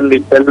teeth and then he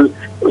fell,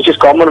 which is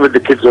common with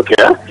the kids,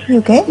 okay?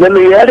 Okay. Then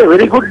he had a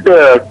very good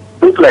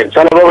tooth line,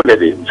 చాలా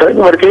బాగుండేది.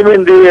 Suddenly what came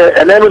in the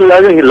enamel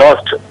layer, he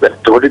lost that,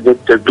 what is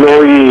it,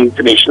 glowy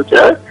finish,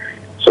 yeah?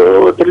 So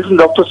there is a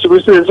doctor's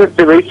suggestion, they said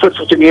they wait for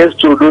 15 years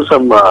to do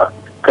some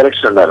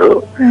correction అన్నారు.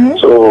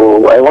 So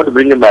I want to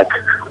bring him back.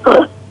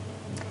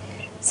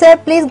 Sir,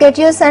 please get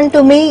your son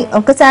to me.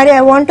 Okasari,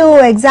 I want to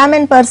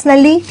examine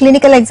personally.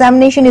 Clinical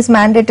examination is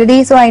mandatory,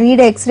 so I need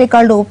a X-ray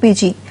called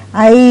OPG.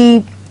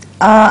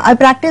 I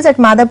practice at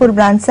Madhapur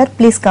branch, sir.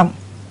 Please come.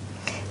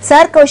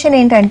 Sir question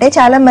ఏంటంటే,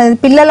 చాలా మంది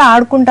పిల్లలు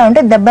ఆడుకుంటా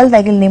ఉంటే దెబ్బలు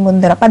తగిలినాయి.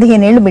 ముందర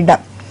 15 ఏళ్ళు బిడ్డ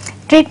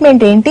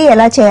ట్రీట్మెంట్ ఏంటి,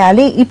 ఎలా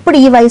చేయాలి, ఇప్పుడు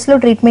ఈ వయసులో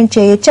ట్రీట్మెంట్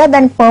చేయొచ్చా,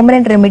 దానికి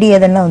పర్మనెంట్ రెమెడీ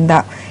ఏదైనా ఉందా?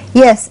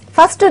 ఎస్,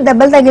 ఫస్ట్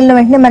దెబ్బలు తగిలిన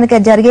వెంటనే మనకి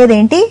జరిగేది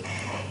ఏంటి,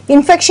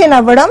 ఇన్ఫెక్షన్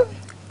అవ్వడం,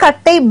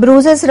 కట్ అయి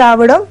బ్రూజెస్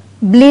రావడం,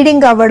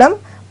 బ్లీడింగ్ అవ్వడం,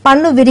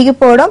 పన్ను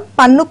విరిగిపోవడం,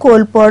 పన్ను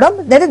కోల్పోవడం,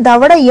 లేదా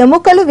దవడ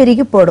ఎముకలు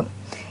విరిగిపోవడం.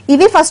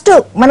 ఇవి ఫస్ట్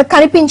మనకు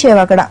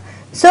కనిపించేవి అక్కడ.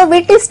 సో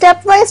వీటిని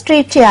స్టెప్ వైజ్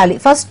ట్రీట్ చేయాలి.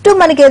 ఫస్ట్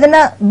మనకి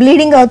ఏదైనా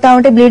బ్లీడింగ్ అవుతా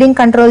ఉంటే బ్లీడింగ్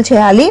కంట్రోల్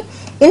చేయాలి.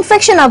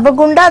 ఇన్ఫెక్షన్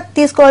అవ్వకుండా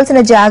తీసుకోవాల్సిన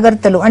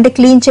జాగ్రత్తలు అంటే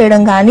క్లీన్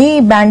చేయడం కానీ,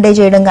 బ్యాండేజ్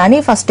చేయడం కానీ,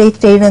 ఫస్ట్ ఎయిడ్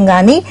చేయడం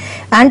కానీ,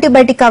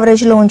 యాంటీబయాటిక్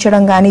కవరేజ్ లో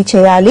ఉంచడం కానీ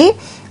చేయాలి.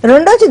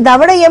 రెండోది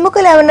దవడ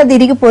ఎముకలు ఏమైనా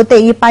ఇరిగిపోతే,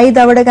 ఈ పై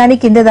దవడ గాని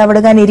కింద దవడ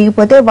గాని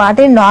ఇరిగిపోతే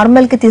వాటిని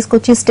నార్మల్ కి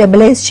తీసుకొచ్చి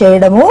స్టెబిలైజ్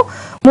చేయడము.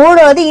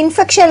 మూడోది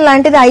ఇన్ఫెక్షన్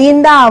లాంటిది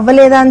అయ్యిందా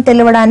అవ్వలేదా అని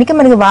తెలియడానికి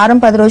మనకి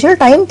 10 రోజులు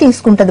టైం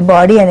తీసుకుంటది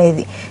బాడీ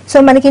అనేది. సో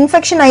మనకి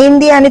ఇన్ఫెక్షన్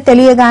అయింది అని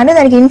తెలియగానే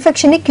దానికి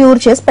ఇన్ఫెక్షన్ ని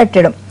క్యూర్ చేసి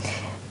పెట్టడం.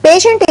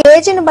 పేషెంట్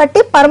ఏజ్ ని బట్టి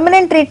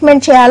పర్మనెంట్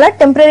ట్రీట్మెంట్ చేయాలా,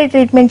 టెంపరీ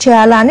ట్రీట్మెంట్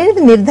చేయాలా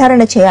అనేది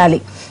నిర్ధారణ చేయాలి.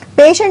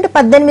 పేషెంట్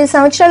 18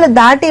 సంవత్సరాలు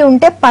దాటి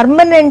ఉంటే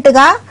పర్మనెంట్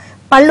గా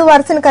పళ్ళు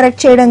వరుసను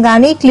కరెక్ట్ చేయడం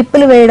కానీ,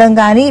 క్లిప్పులు వేయడం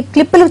కానీ,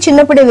 క్లిప్పులు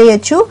చిన్నప్పుడే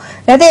వేయొచ్చు,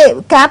 అదే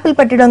క్యాప్లు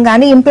పెట్టడం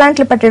కానీ,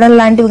 ఇంప్లాంట్లు పెట్టడం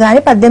లాంటివి కానీ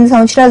 18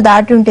 సంవత్సరాలు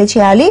దాటి ఉంటే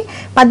చేయాలి.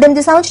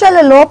 18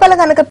 సంవత్సరాల లోపల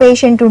కనుక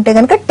పేషెంట్ ఉంటే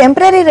కనుక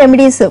టెంపరీ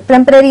రెమెడీస్,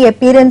 టెంపరీ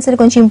అపీరెన్స్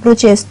కొంచెం ఇంప్రూవ్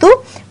చేస్తూ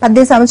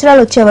 18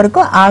 సంవత్సరాలు వచ్చే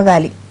వరకు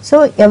ఆగాలి. సో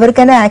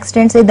ఎవరికైనా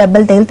యాక్సిడెంట్స్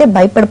దెబ్బలు తగిలితే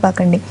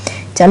భయపడిపోకండి.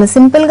 చాలా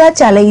సింపుల్ గా,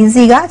 చాలా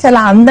ఈజీగా, చాలా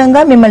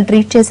అందంగా మిమ్మల్ని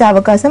ట్రీట్ చేసే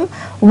అవకాశం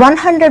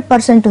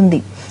 100% ఉంది.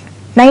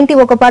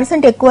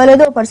 91% ఎక్కువ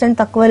లేదు, 1%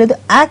 తక్కువ లేదు,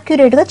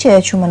 యాక్యురేట్ గా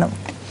చేయొచ్చు మనం.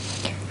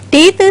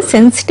 టీత్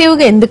సెన్సిటివ్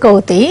గా ఎందుకు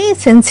అవుతాయి?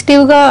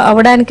 సెన్సిటివ్ గా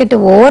అవడానికంటే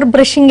ఓవర్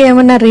బ్రషింగ్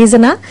ఏమన్నా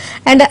రీజనా?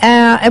 And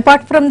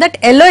apart from that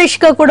yellowish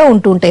గా కూడా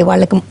ఉంటుంటాయి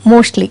వాళ్ళకి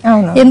మోస్ట్లీ,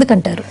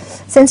 ఎందుకంటారు?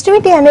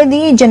 సెన్సిటివిటీ అనేది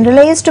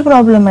జనరలైజ్డ్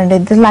ప్రాబ్లం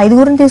అండి.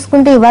 ఐదుగురిని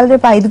తీసుకుంటే ఇవాళ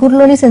రేపు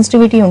ఐదుగురిలోని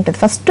సెన్సిటివిటీ ఉంటుంది.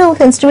 ఫస్ట్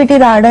సెన్సిటివిటీ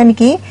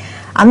రావడానికి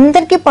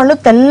అందరికి పళ్ళు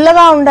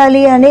తెల్లగా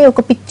ఉండాలి అనే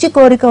ఒక పిచ్చి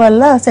కోరిక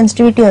వల్ల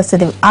సెన్సిటివిటీ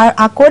వస్తుంది.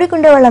 ఆ కోరిక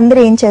ఉండే వాళ్ళందరూ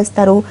ఏం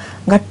చేస్తారు,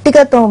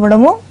 గట్టిగా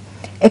తోమడము,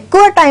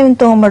 ఎక్కువ టైం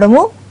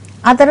తోమడము,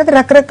 ఆ తర్వాత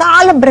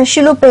రకరకాల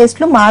బ్రష్లు,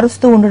 పేస్ట్లు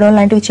మారుస్తూ ఉండడం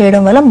లాంటివి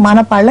చేయడం వల్ల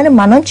మన పళ్ళని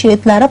మనం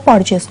చేతులారా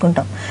పాడు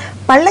చేసుకుంటాం.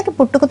 పళ్ళకి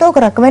పుట్టుకతో ఒక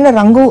రకమైన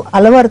రంగు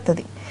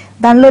అలవరుతుంది,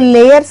 దానిలో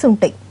లేయర్స్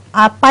ఉంటాయి.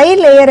 ఆ పై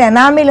లేయర్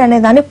ఎనామిల్ అనే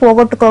దాన్ని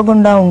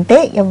పోగొట్టుకోకుండా ఉంటే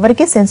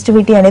ఎవరికి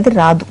సెన్సిటివిటీ అనేది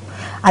రాదు.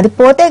 అది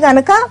పోతే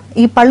గనక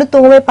ఈ పళ్ళు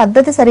తోమే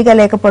పద్ధతి సరిగా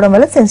లేకపోవడం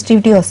వల్ల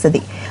సెన్సిటివిటీ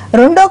వస్తుంది.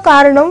 రెండో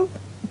కారణం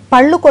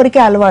పళ్ళు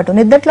కొరికే అలవాటు,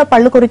 నిద్దట్లో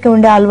పళ్ళు కొరికి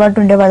ఉండే అలవాటు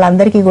ఉండే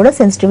వాళ్ళందరికీ కూడా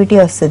సెన్సిటివిటీ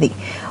వస్తుంది.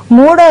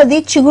 మూడోది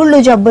చిగుళ్ళు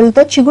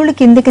జబ్బులతో చిగుళ్ళు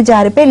కిందికి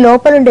జారిపోయి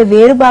లోపల ఉండే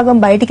వేరు భాగం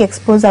బయటికి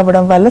ఎక్స్పోజ్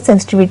అవ్వడం వల్ల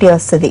సెన్సిటివిటీ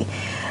వస్తుంది.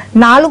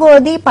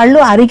 నాలుగోది పళ్ళు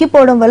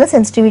అరిగిపోవడం వల్ల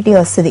సెన్సిటివిటీ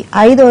వస్తుంది.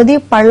 ఐదోది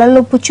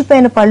పళ్ళల్లో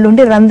పుచ్చిపోయిన పళ్ళు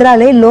ఉండి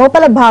రంధ్రాలే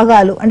లోపల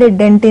భాగాలు అంటే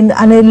డెంటిన్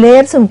అనే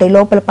లేయర్స్ ఉంటాయి,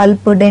 లోపల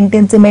పల్ప్,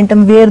 డెంటిన్, సిమెంటం,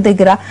 వేరు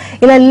దగ్గర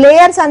ఇలా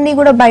లేయర్స్ అన్ని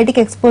కూడా బయటికి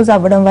ఎక్స్పోజ్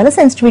అవ్వడం వల్ల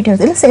సెన్సిటివిటీ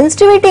వస్తుంది.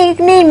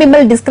 సెన్సిటివిటీని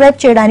మిమ్మల్ని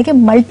డిస్క్రైబ్ చేయడానికి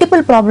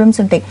మల్టిపుల్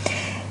ప్రాబ్లమ్స్ ఉంటాయి.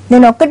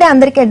 నేను ఒక్కటే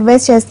అందరికి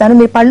అడ్వైస్ చేస్తాను,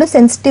 మీ పళ్ళు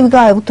సెన్సిటివ్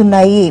గా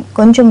అవుతున్నాయి,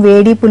 కొంచెం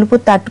వేడి పులుపు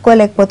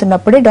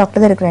తట్టుకోలేకపోతున్నప్పుడే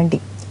డాక్టర్ దగ్గరికి రండి.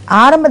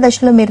 ఆరంభ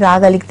దశలో మీరు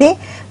రాగలిగితే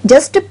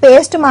జస్ట్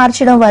పేస్ట్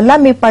మార్చడం వల్ల,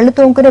 మీ పళ్ళు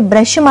తోముకునే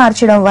బ్రష్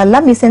మార్చడం వల్ల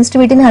మీ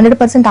సెన్సిటివిటీని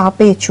 100%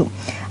 ఆపేయచ్చు.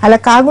 అలా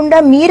కాకుండా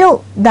మీరు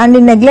దాన్ని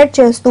నెగ్లెక్ట్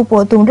చేస్తూ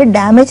పోతూ ఉంటే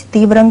డ్యామేజ్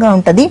తీవ్రంగా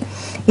ఉంటుంది.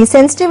 ఈ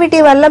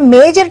సెన్సిటివిటీ వల్ల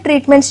మేజర్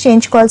ట్రీట్మెంట్స్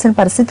చేయించుకోవాల్సిన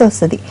పరిస్థితి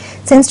వస్తుంది.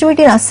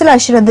 సెన్సిటివిటీని అస్సలు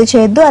అశ్రద్ధ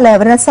చేయొద్దు. అలా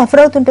ఎవరైనా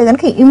సఫర్ అవుతుంటే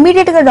కనుక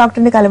ఇమ్మీడియట్ గా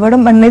డాక్టర్ ని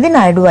కలవడం అనేది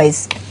నా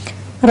అడ్వైస్.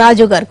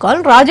 రాజు గారు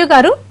కాల్. రాజు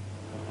గారు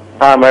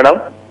మేడం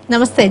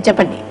నమస్తే,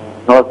 చెప్పండి.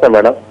 నమస్తే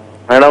మేడం.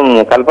 మేడం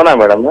కల్పన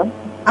మేడం?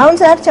 అవును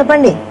సార్,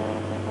 చెప్పండి.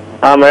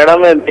 మేడం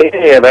ఇది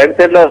రైట్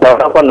సైడ్ లో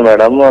దవడ పన్ను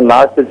మేడం,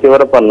 లాస్ట్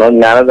చివరి పన్ను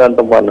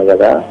జ్ఞానదంతం పన్ను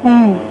కదా,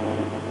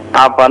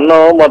 ఆ పన్ను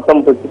మొత్తం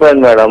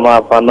పుచ్చిపోయింది మేడం. ఆ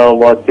పన్ను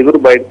చిగురు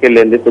బయటకు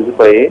వెళ్ళింది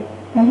పుచ్చిపోయి,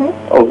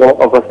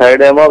 ఒక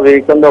సైడ్ ఏమో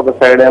వీక్ ఉంది, ఒక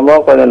సైడ్ ఏమో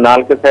కొంచెం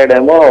నాలుగు సైడ్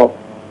ఏమో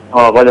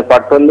కొంచెం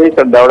పట్టుంది,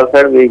 ఇక్కడ దవడ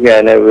సైడ్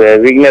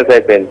వీక్నెస్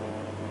అయిపోయింది,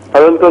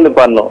 కదులుతుంది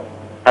పన్ను.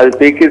 అది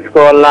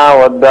పీకించుకోవాలా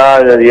వద్దా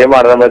ఏం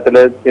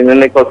అర్థమవుతలేదు,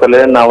 తినడానికి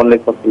వస్తలేదు,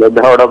 నవ్వడానికి వస్తలేదు,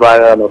 దవడ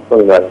బాగా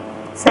వస్తుంది madam.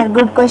 Sir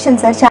good question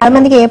sir. చాలా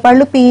మందికి ఏ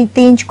పళ్ళు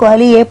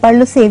తీయించుకోవాలి, ఏ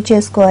పళ్ళు సేవ్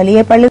చేసుకోవాలి,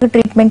 ఏ పళ్ళకి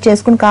ట్రీట్మెంట్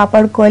చేసుకుని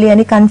కాపాడుకోవాలి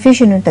అని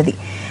కన్ఫ్యూజన్ ఉంటుంది.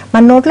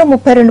 మన నోట్లో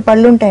 32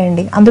 పళ్ళు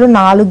ఉంటాయండి, అందులో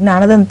 4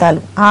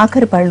 జ్ఞానదంతాలు,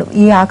 ఆఖరి పళ్ళు,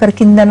 ఈ ఆఖరి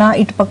కిందన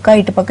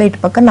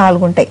ఇటుపక్క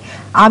 4 ఉంటాయి.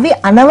 అవి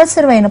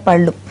అనవసరమైన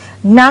పళ్ళు.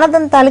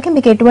 జ్ఞానదంతాలకి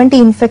మీకు ఎటువంటి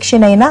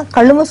ఇన్ఫెక్షన్ అయినా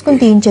కళ్ళు మూసుకుని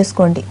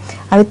తీయించేసుకోండి.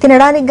 అవి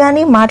తినడానికి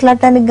కానీ,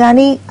 మాట్లాడటానికి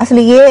కానీ,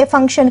 అసలు ఏ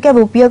ఫంక్షన్ కి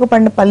అవి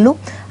ఉపయోగపడిన పళ్ళు.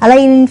 అలా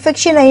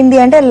ఇన్ఫెక్షన్ అయింది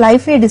అంటే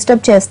లైఫ్ ని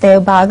డిస్టర్బ్ చేస్తాయి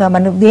బాగా,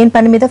 మనం దేని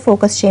పని మీద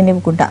ఫోకస్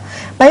చేయనివ్వకుండా.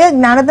 పైగా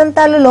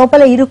జ్ఞానదంతాలు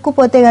లోపల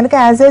ఇరుక్కుపోతే గనక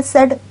యాజ్ ఎ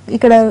సెడ్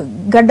ఇక్కడ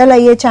గడ్డలు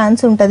అయ్యే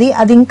ఛాన్స్ ఉంటది,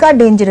 అది ఇంకా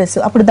డేంజరస్.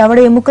 అప్పుడు దవడ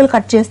ఎముకలు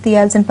కట్ చేసి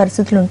తీయాల్సిన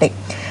పరిస్థితులు ఉంటాయి.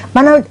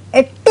 మనం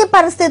ఎట్టి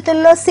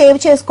పరిస్థితుల్లో సేవ్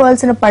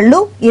చేసుకోవాల్సిన పళ్ళు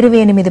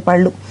 28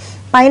 పళ్ళు.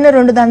 పైన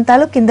 2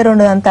 దంతాలు కింద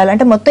 2 దంతాలు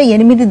అంటే మొత్తం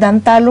 8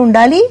 దంతాలు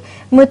ఉండాలి.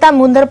 మిగతా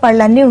ముందర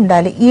పళ్ళన్నీ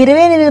ఉండాలి. ఈ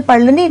 28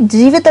 పళ్ళని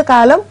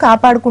జీవితకాలం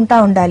కాపాడుకుంటా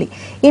ఉండాలి.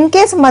 ఇన్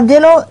కేసు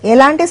మధ్యలో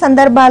ఎలాంటి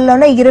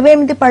సందర్భాల్లోనే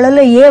 28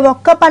 పళ్ళలో ఏ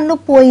ఒక్క పన్ను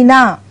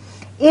పోయినా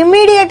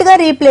ఇమ్మీడియట్ గా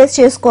రీప్లేస్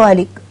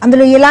చేసుకోవాలి.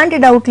 అందులో ఎలాంటి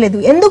డౌట్ లేదు.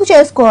 ఎందుకు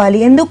చేసుకోవాలి?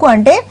 ఎందుకు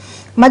అంటే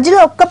మధ్యలో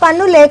ఒక్క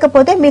పన్ను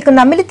లేకపోతే మీకు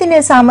నమిలి తినే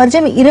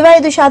సామర్థ్యం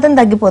 25%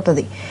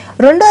 తగ్గిపోతుంది.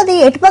 రెండోది,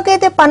 ఎటుపక్క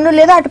అయితే పన్ను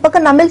లేదో అటుపక్క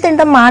నమిలి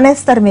తినడం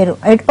మానేస్తారు. మీరు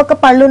ఎటుపక్క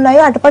పళ్ళు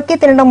ఉన్నాయో అటుపక్కే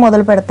తినడం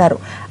మొదలు పెడతారు.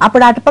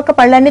 అప్పుడు అటుపక్క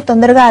పళ్ళన్నీ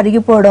తొందరగా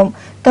అరిగిపోవడం,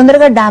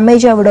 తొందరగా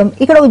డ్యామేజ్ అవ్వడం.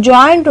 ఇక్కడ ఒక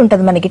జాయింట్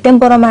ఉంటుంది మనకి,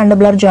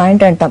 టెంపోరోమాండిబులర్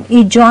జాయింట్ అంటాం.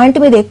 ఈ జాయింట్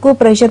మీద ఎక్కువ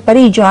ప్రెషర్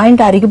పడి ఈ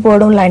జాయింట్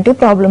అరిగిపోవడం లాంటి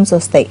ప్రాబ్లమ్స్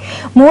వస్తాయి.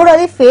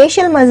 మూడోది,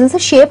 ఫేషియల్ మజిల్స్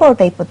షేప్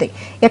అవుట్ అయిపోతాయి.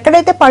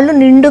 ఎక్కడైతే పళ్ళు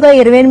నిండుగా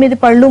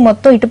 28 పళ్ళు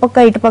మొత్తం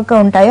ఇటుపక్క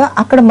ఉంటాయో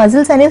అక్కడ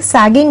మజిల్స్ అనేవి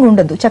సాగింగ్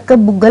ఉండదు.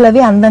 చక్కగా బుగ్గలు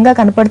అవి అందంగా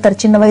కనపడతారు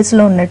చిన్న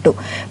వయసులో ఉన్నట్టు.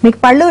 మీకు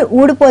పళ్ళు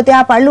ఊడిపోతే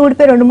ఆ పళ్ళు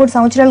ఊడిపోయి 2-3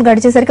 సంవత్సరాలు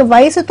గడిచేసరికి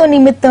వయసుతో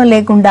నిమిత్తం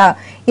లేకుండా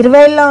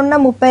 20లో ఉన్నా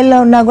 30లో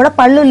ఉన్నా కూడా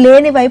పళ్ళు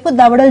లేని వైపు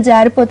దవడలు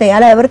జారిపోతాయి.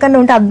 అలా ఎవరికన్నా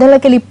ఉంటే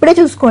అద్దంలోకి వెళ్ళి ఇప్పుడే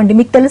చూసుకోండి,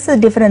 మీకు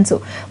తెలుస్తుంది డిఫరెన్స్.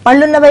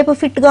 పళ్ళున్న వైపు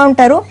ఫిట్ గా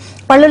ఉంటారు,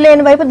 పళ్ళు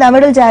లేని వైపు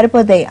దవడలు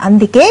జారిపోతాయి.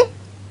 అందుకే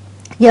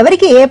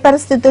ఎవరికి ఏ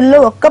పరిస్థితుల్లో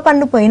ఒక్క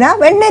పన్ను పోయినా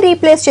వెంటనే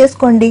రీప్లేస్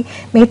చేసుకోండి.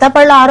 మిగతా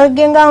పళ్ళు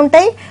ఆరోగ్యంగా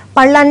ఉంటాయి.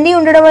 పళ్ళు అన్నీ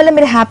ఉండడం వల్ల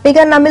మీరు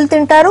హ్యాపీగా నమిలి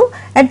తింటారు,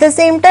 అట్ ద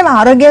సేమ్ టైం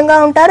ఆరోగ్యంగా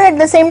ఉంటారు, అట్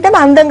ద సేమ్ టైం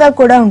అందంగా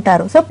కూడా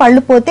ఉంటారు. సో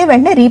పళ్ళు పోతే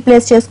వెంటనే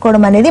రీప్లేస్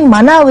చేసుకోవడం అనేది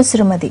మన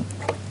అవసరం. అది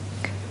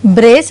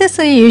బ్రేసెస్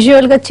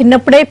యూజువల్ గా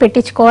చిన్నప్పుడే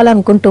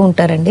పెట్టించుకోవాలనుకుంటూ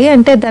ఉంటారండి.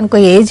 అంటే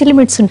దానికి ఏజ్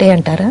లిమిట్స్ ఉంటాయి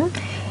అంటారా?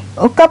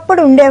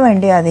 ఒకప్పుడు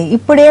ఉండేవండి, అది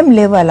ఇప్పుడేం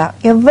లేవు. అలా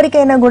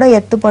ఎవరికైనా కూడా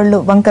ఎత్తుపళ్ళు,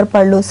 వంకర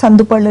పళ్ళు,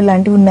 సందు పళ్ళు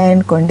లాంటివి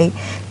ఉన్నాయనుకోండి,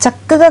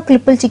 చక్కగా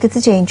క్లిప్పుల చికిత్స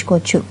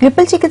చేయించుకోవచ్చు.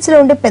 క్లిప్పుల చికిత్సలో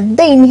ఉండే పెద్ద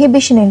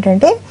ఇన్హిబిషన్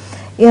ఏంటంటే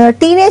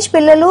టీనేజ్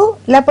పిల్లలు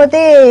లేకపోతే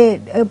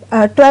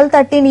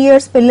 12-13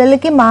 ఇయర్స్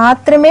పిల్లలకి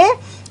మాత్రమే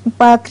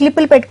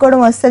క్లిప్పులు పెట్టుకోవడం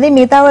వస్తుంది.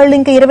 మిగతా వాళ్ళు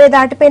ఇంకా 20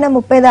 దాటిపోయినా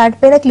 30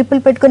 దాటిపోయినా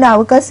క్లిప్పులు పెట్టుకునే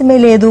అవకాశమే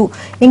లేదు.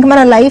 ఇంక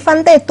మన లైఫ్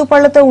అంతా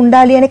ఎత్తుపళ్ళతో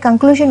ఉండాలి అనే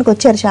కంక్లూషన్కి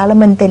వచ్చారు చాలా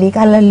మంది. తెలియక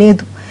అలా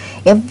లేదు.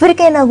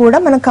 ఎవరికైనా కూడా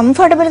మనం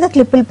కంఫర్టబుల్ గా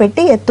క్లిప్పులు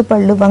పెట్టి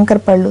ఎత్తుపళ్ళు, వంకర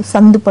పళ్ళు,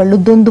 సందు పళ్ళు,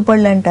 దొందు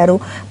పళ్ళు అంటారు.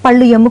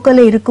 పళ్ళు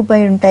ఎముకలు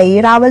ఇరుక్కుపోయి ఉంటాయి,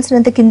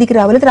 రావాల్సినంత కిందికి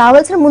రావాలి,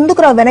 రావాల్సిన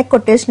ముందుకు రావు, వెనక్కి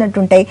కొట్టేసినట్టు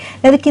ఉంటాయి.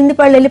 లేదా కింది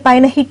పళ్ళు వెళ్ళి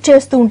పైన హిట్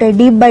చేస్తూ ఉంటాయి,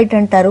 డీప్ బైట్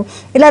అంటారు.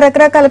 ఇలా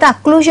రకరకాలతో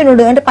అక్లూజన్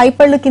ఉండదు. అంటే పై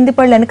పళ్ళు కింది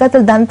పళ్ళు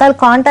వెనకాల దంతాలు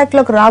కాంటాక్ట్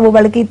లోకి రావు,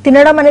 వాళ్ళకి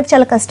తినడం అనేది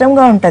చాలా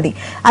కష్టంగా ఉంటది.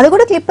 అది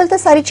కూడా క్లిప్పులతో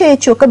సరి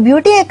చేయొచ్చు. ఒక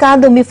బ్యూటీయే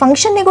కాదు, మీ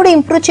ఫంక్షన్ ని కూడా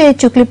ఇంప్రూవ్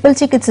చేయొచ్చు క్లిప్పుల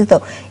చికిత్సతో.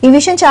 ఈ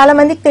విషయం చాలా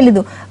మందికి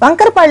తెలీదు.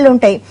 వంకర పళ్ళు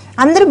ఉంటాయి,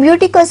 అందరూ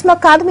బ్యూటీ కోసమో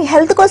కాదు, మీ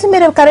హెల్త్ కోసం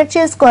మీరు కరెక్ట్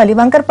చేసుకోవాలి.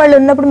 వంకర పళ్ళు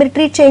ఉన్నప్పుడు మీరు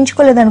ట్రీట్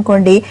చేయించుకోలేదు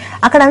అనుకోండి,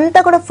 అక్కడ అంతా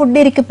కూడా ఫుడ్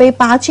ఇరికిపోయి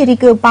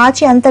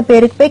పాచి అంతా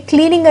పేరుకుపోయి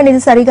క్లీనింగ్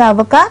అనేది సరిగా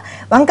అవ్వక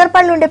వంకర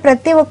పళ్ళు ఉండే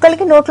ప్రతి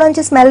ఒక్కరికి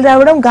నోట్లోంచి స్మెల్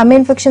రావడం, గమ్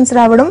ఇన్ఫెక్షన్స్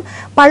రావడం,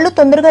 పళ్ళు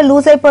తొందరగా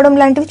లూజ్ అయిపోవడం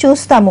లాంటివి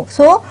చూస్తాము.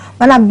 సో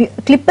మన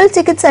క్లిప్పుల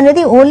చికిత్స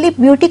అనేది ఓన్లీ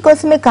బ్యూటీ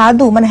కోసమే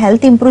కాదు, మన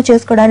హెల్త్ ఇంప్రూవ్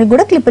చేసుకోవడానికి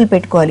కూడా క్లిప్పులు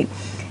పెట్టుకోవాలి.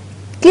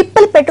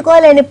 క్లిప్పులు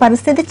పెట్టుకోవాలనే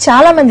పరిస్థితి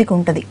చాలా మందికి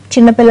ఉంటది.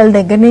 చిన్నపిల్లల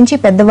దగ్గర నుంచి,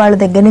 పెద్దవాళ్ళ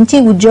దగ్గర నుంచి,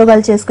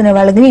 ఉద్యోగాలు చేసుకునే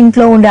వాళ్ళ దగ్గర,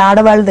 ఇంట్లో ఉండే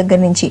ఆడవాళ్ళ దగ్గర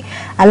నుంచి,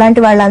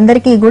 అలాంటి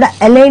వాళ్ళందరికీ కూడా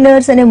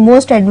అలైనర్స్ అనే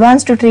మోస్ట్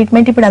అడ్వాన్స్డ్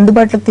ట్రీట్మెంట్ ఇప్పుడు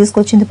అందుబాటులోకి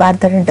తీసుకొచ్చింది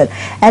పార్థ డెంటల్.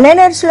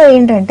 అలైనర్స్ లో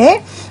ఏంటంటే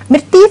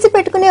మీరు తీసి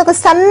పెట్టుకునే ఒక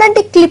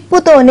సన్నటి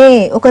క్లిప్పుతోనే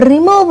ఒక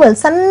రిమూవల్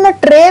సన్న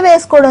ట్రే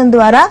వేసుకోవడం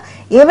ద్వారా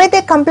ఏవైతే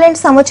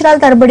కంప్లైంట్స్ సంవత్సరాల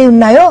తరబడి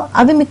ఉన్నాయో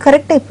అవి మీకు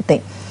కరెక్ట్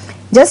అయిపోతాయి.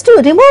 Just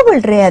removable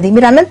tray. అది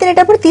మీరు అన్నం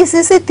తినేటప్పుడు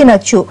తీసేసి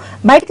తినొచ్చు,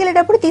 బయటకు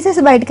వెళ్ళేటప్పుడు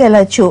తీసేసి బయటకు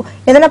వెళ్ళొచ్చు.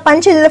 ఏదైనా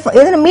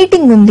ఏదైనా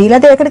మీటింగ్ ఉంది,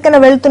 లేదా ఎక్కడికైనా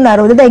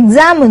వెళ్తున్నారు, లేదా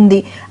ఎగ్జామ్ ఉంది,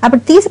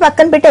 అప్పుడు తీసి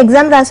పక్కన పెట్టి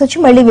ఎగ్జామ్ రాసొచ్చు,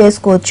 మళ్ళీ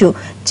వేసుకోవచ్చు.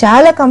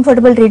 చాలా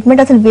కంఫర్టబుల్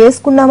ట్రీట్మెంట్. అసలు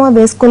వేసుకున్నామా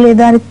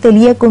వేసుకోలేదా అని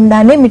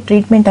తెలియకుండానే మీ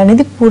ట్రీట్మెంట్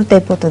అనేది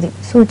పూర్తయిపోతుంది.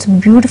 So it's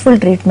beautiful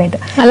treatment.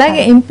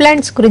 అలాగే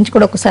ఇంప్లాంట్స్ గురించి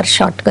కూడా ఒకసారి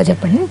షార్ట్ గా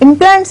చెప్పండి.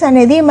 ఇంప్లాంట్స్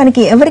అనేది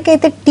మనకి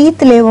ఎవరికైతే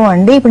టీత్ లేవో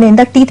అండి, ఇప్పుడు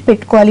నేను టీత్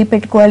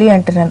పెట్టుకోవాలి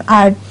అంటున్నాను,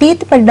 ఆ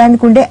టీత్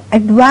పెట్టడానికి ఉండే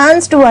అడ్వాన్స్డ్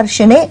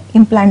వర్షనే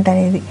ఇంప్లాంట్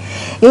అనేది.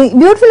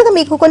 బ్యూటిఫుల్ గా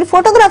మీకు కొన్ని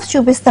ఫోటోగ్రాఫ్స్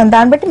చూపిస్తాను,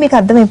 దాన్ని బట్టి మీకు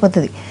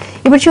అర్థమైపోతుంది.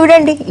 ఇప్పుడు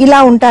చూడండి, ఇలా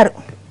ఉంటారు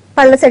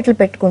పళ్ళ సెట్లు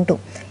పెట్టుకుంటూ.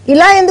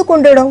 ఇలా ఎందుకు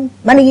ఉండడం?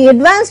 మనకి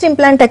అడ్వాన్స్డ్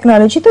ఇంప్లాంట్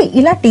టెక్నాలజీతో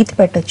ఇలా టీత్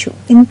పెట్టొచ్చు,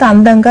 ఇంత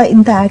అందంగా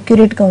ఇంత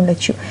యాక్యురేట్ గా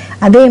ఉండొచ్చు.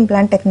 అదే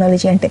ఇంప్లాంట్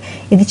టెక్నాలజీ అంటే.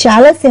 ఇది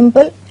చాలా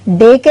సింపుల్,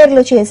 డే కేర్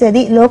లో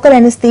చేసేది. లోకల్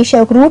అనస్థీషియా,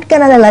 ఒక రూట్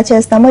కెనాల్ ఎలా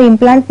చేస్తామో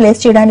ఇంప్లాంట్ ప్లేస్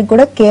చేయడానికి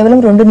కూడా కేవలం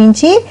 2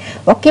 నుంచి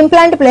ఒక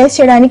ఇంప్లాంట్ ప్లేస్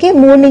చేయడానికి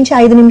 3 నుంచి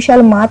 5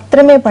 నిమిషాలు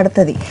మాత్రమే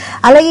పడుతుంది.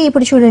 అలాగే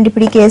ఇప్పుడు చూడండి,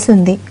 ఇప్పుడు ఈ కేసు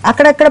ఉంది,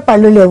 అక్కడక్కడ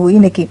పళ్ళు లేవు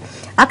ఈయనకి,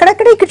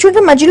 అక్కడక్కడ ఇక్కడ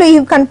చూడండి మధ్యలో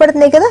ఇవి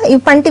కనపడుతున్నాయి కదా, ఈ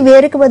పంటి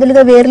వేరుకి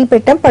బదులుగా వేర్లు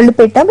పెట్టాం, పళ్ళు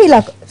పెట్టాం,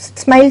 ఇలా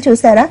స్మైల్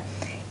చూసారా?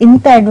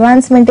 ఇంత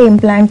అడ్వాన్స్మెంట్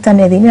ఇంప్లాంట్స్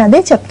అనేది. నేను అదే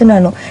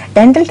చెప్తున్నాను,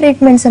 డెంటల్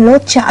ట్రీట్మెంట్స్ లో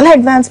చాలా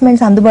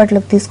అడ్వాన్స్మెంట్స్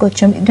అందుబాటులోకి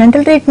తీసుకొచ్చాం.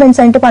 డెంటల్ ట్రీట్మెంట్స్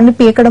అంటే పన్ను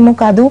పీకడము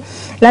కాదు,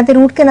 లేకపోతే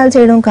రూట్ కెనాల్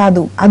చేయడం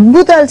కాదు,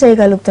 అద్భుతాలు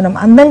చేయగలుగుతున్నాం.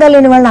 అందంగా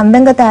లేని వాళ్ళని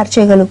అందంగా తయారు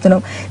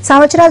చేయగలుగుతున్నాం.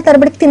 సంవత్సరాల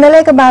తరబడి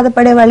తినలేక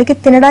బాధపడే వాళ్ళకి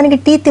తినడానికి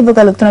teeth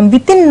ఇవ్వగలుగుతున్నాం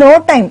with in no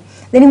time.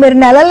 దీనికి మీరు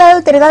నెలలు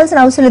తిరగాల్సిన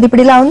అవసరం లేదు.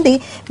 ఇప్పుడు ఇలా ఉంది,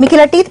 మీకు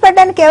ఇలా టీత్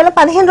పెట్టడానికి కేవలం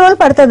 15 రోజులు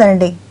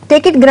పడుతుందండి.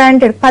 Take it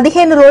granted.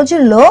 15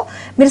 రోజుల్లో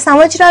మీరు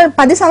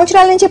 10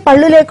 సంవత్సరాల నుంచి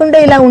పళ్ళు లేకుండా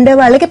ఇలా ఉండే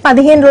వాళ్ళకి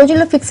 15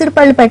 రోజుల్లో ఫిక్స్డ్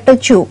పళ్ళు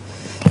పెట్టొచ్చు.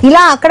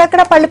 ఇలా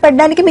అక్కడక్కడ పళ్ళు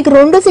పెట్టడానికి మీకు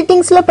 2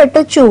 సిట్టింగ్స్ లో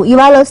పెట్టొచ్చు.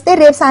 ఇవాళ వస్తే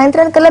రేపు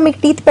సాయంత్రానికల్లా మీకు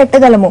టీత్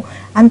పెట్టగలము,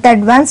 అంత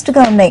అడ్వాన్స్డ్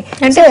గా ఉన్నాయి.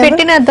 అంటే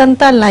పెట్టిన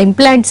దంతాల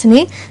ఇంప్లాంట్స్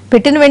ని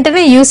పెట్టిన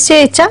వెంటనే యూజ్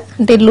చేయొచ్చా?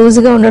 అంటే లూజ్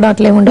గా ఉండడం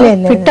అట్లా ఉండదు,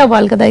 ఫిట్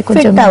అవ్వాలి కదా,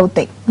 కొంచెం ఫిట్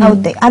అవుతాయి.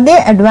 అదే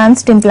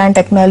అడ్వాన్స్డ్ ఇంప్లాంట్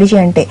టెక్నాలజీ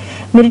అంటే.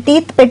 మీరు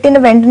టీత్ పెట్టిన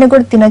వెంటనే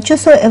కూడా తినొచ్చు.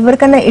 సో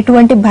ఎవరికైనా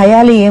ఎటువంటి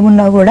భయాలు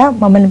ఏమున్నా కూడా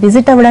మమ్మల్ని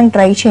విజిట్ అవ్వడానికి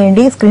ట్రై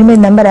చేయండి. స్క్రీన్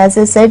మీద నెంబర్ యాజ్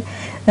ఎ సెడ్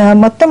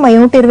మొత్తం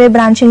 120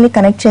 బ్రాంచ్ని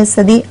కనెక్ట్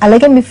చేస్తుంది.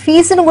 అలాగే మీ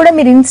ఫీజును కూడా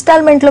మీరు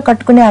ఇన్స్టాల్మెంట్ లో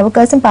కట్టుకునే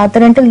అవకాశం పాత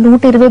రెంటల్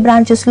 120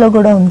 బ్రాంచెస్ లో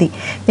కూడా ఉంది.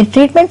 మీరు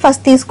ట్రీట్మెంట్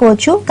ఫస్ట్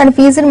తీసుకోవచ్చు, కానీ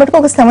ఫీజును మటుకు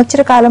 1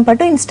 సంవత్సర కాలం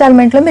పాటు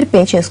ఇన్స్టాల్మెంట్ లో మీరు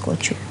పే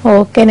చేసుకోవచ్చు.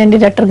 ఓకేనండి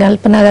డాక్టర్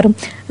కల్పన గారు,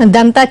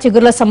 దంతా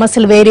చిగుర్ల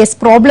సమస్యలు వేరియస్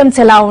ప్రాబ్లమ్స్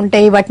ఎలా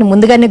ఉంటాయి, వాటిని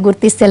ముందుగానే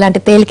గుర్తిస్తే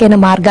ఎలాంటి తేలికైన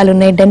మార్గాలు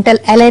ఉన్నాయి,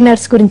 డెంటల్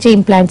అలైనర్స్ గురించి,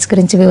 ఇంప్లాంట్స్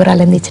గురించి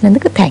వివరాలు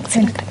అందించినందుకు థ్యాంక్స్.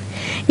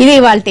 ఇది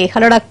ఇవాల్టి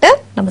హలో డాక్టర్,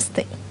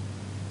 నమస్తే.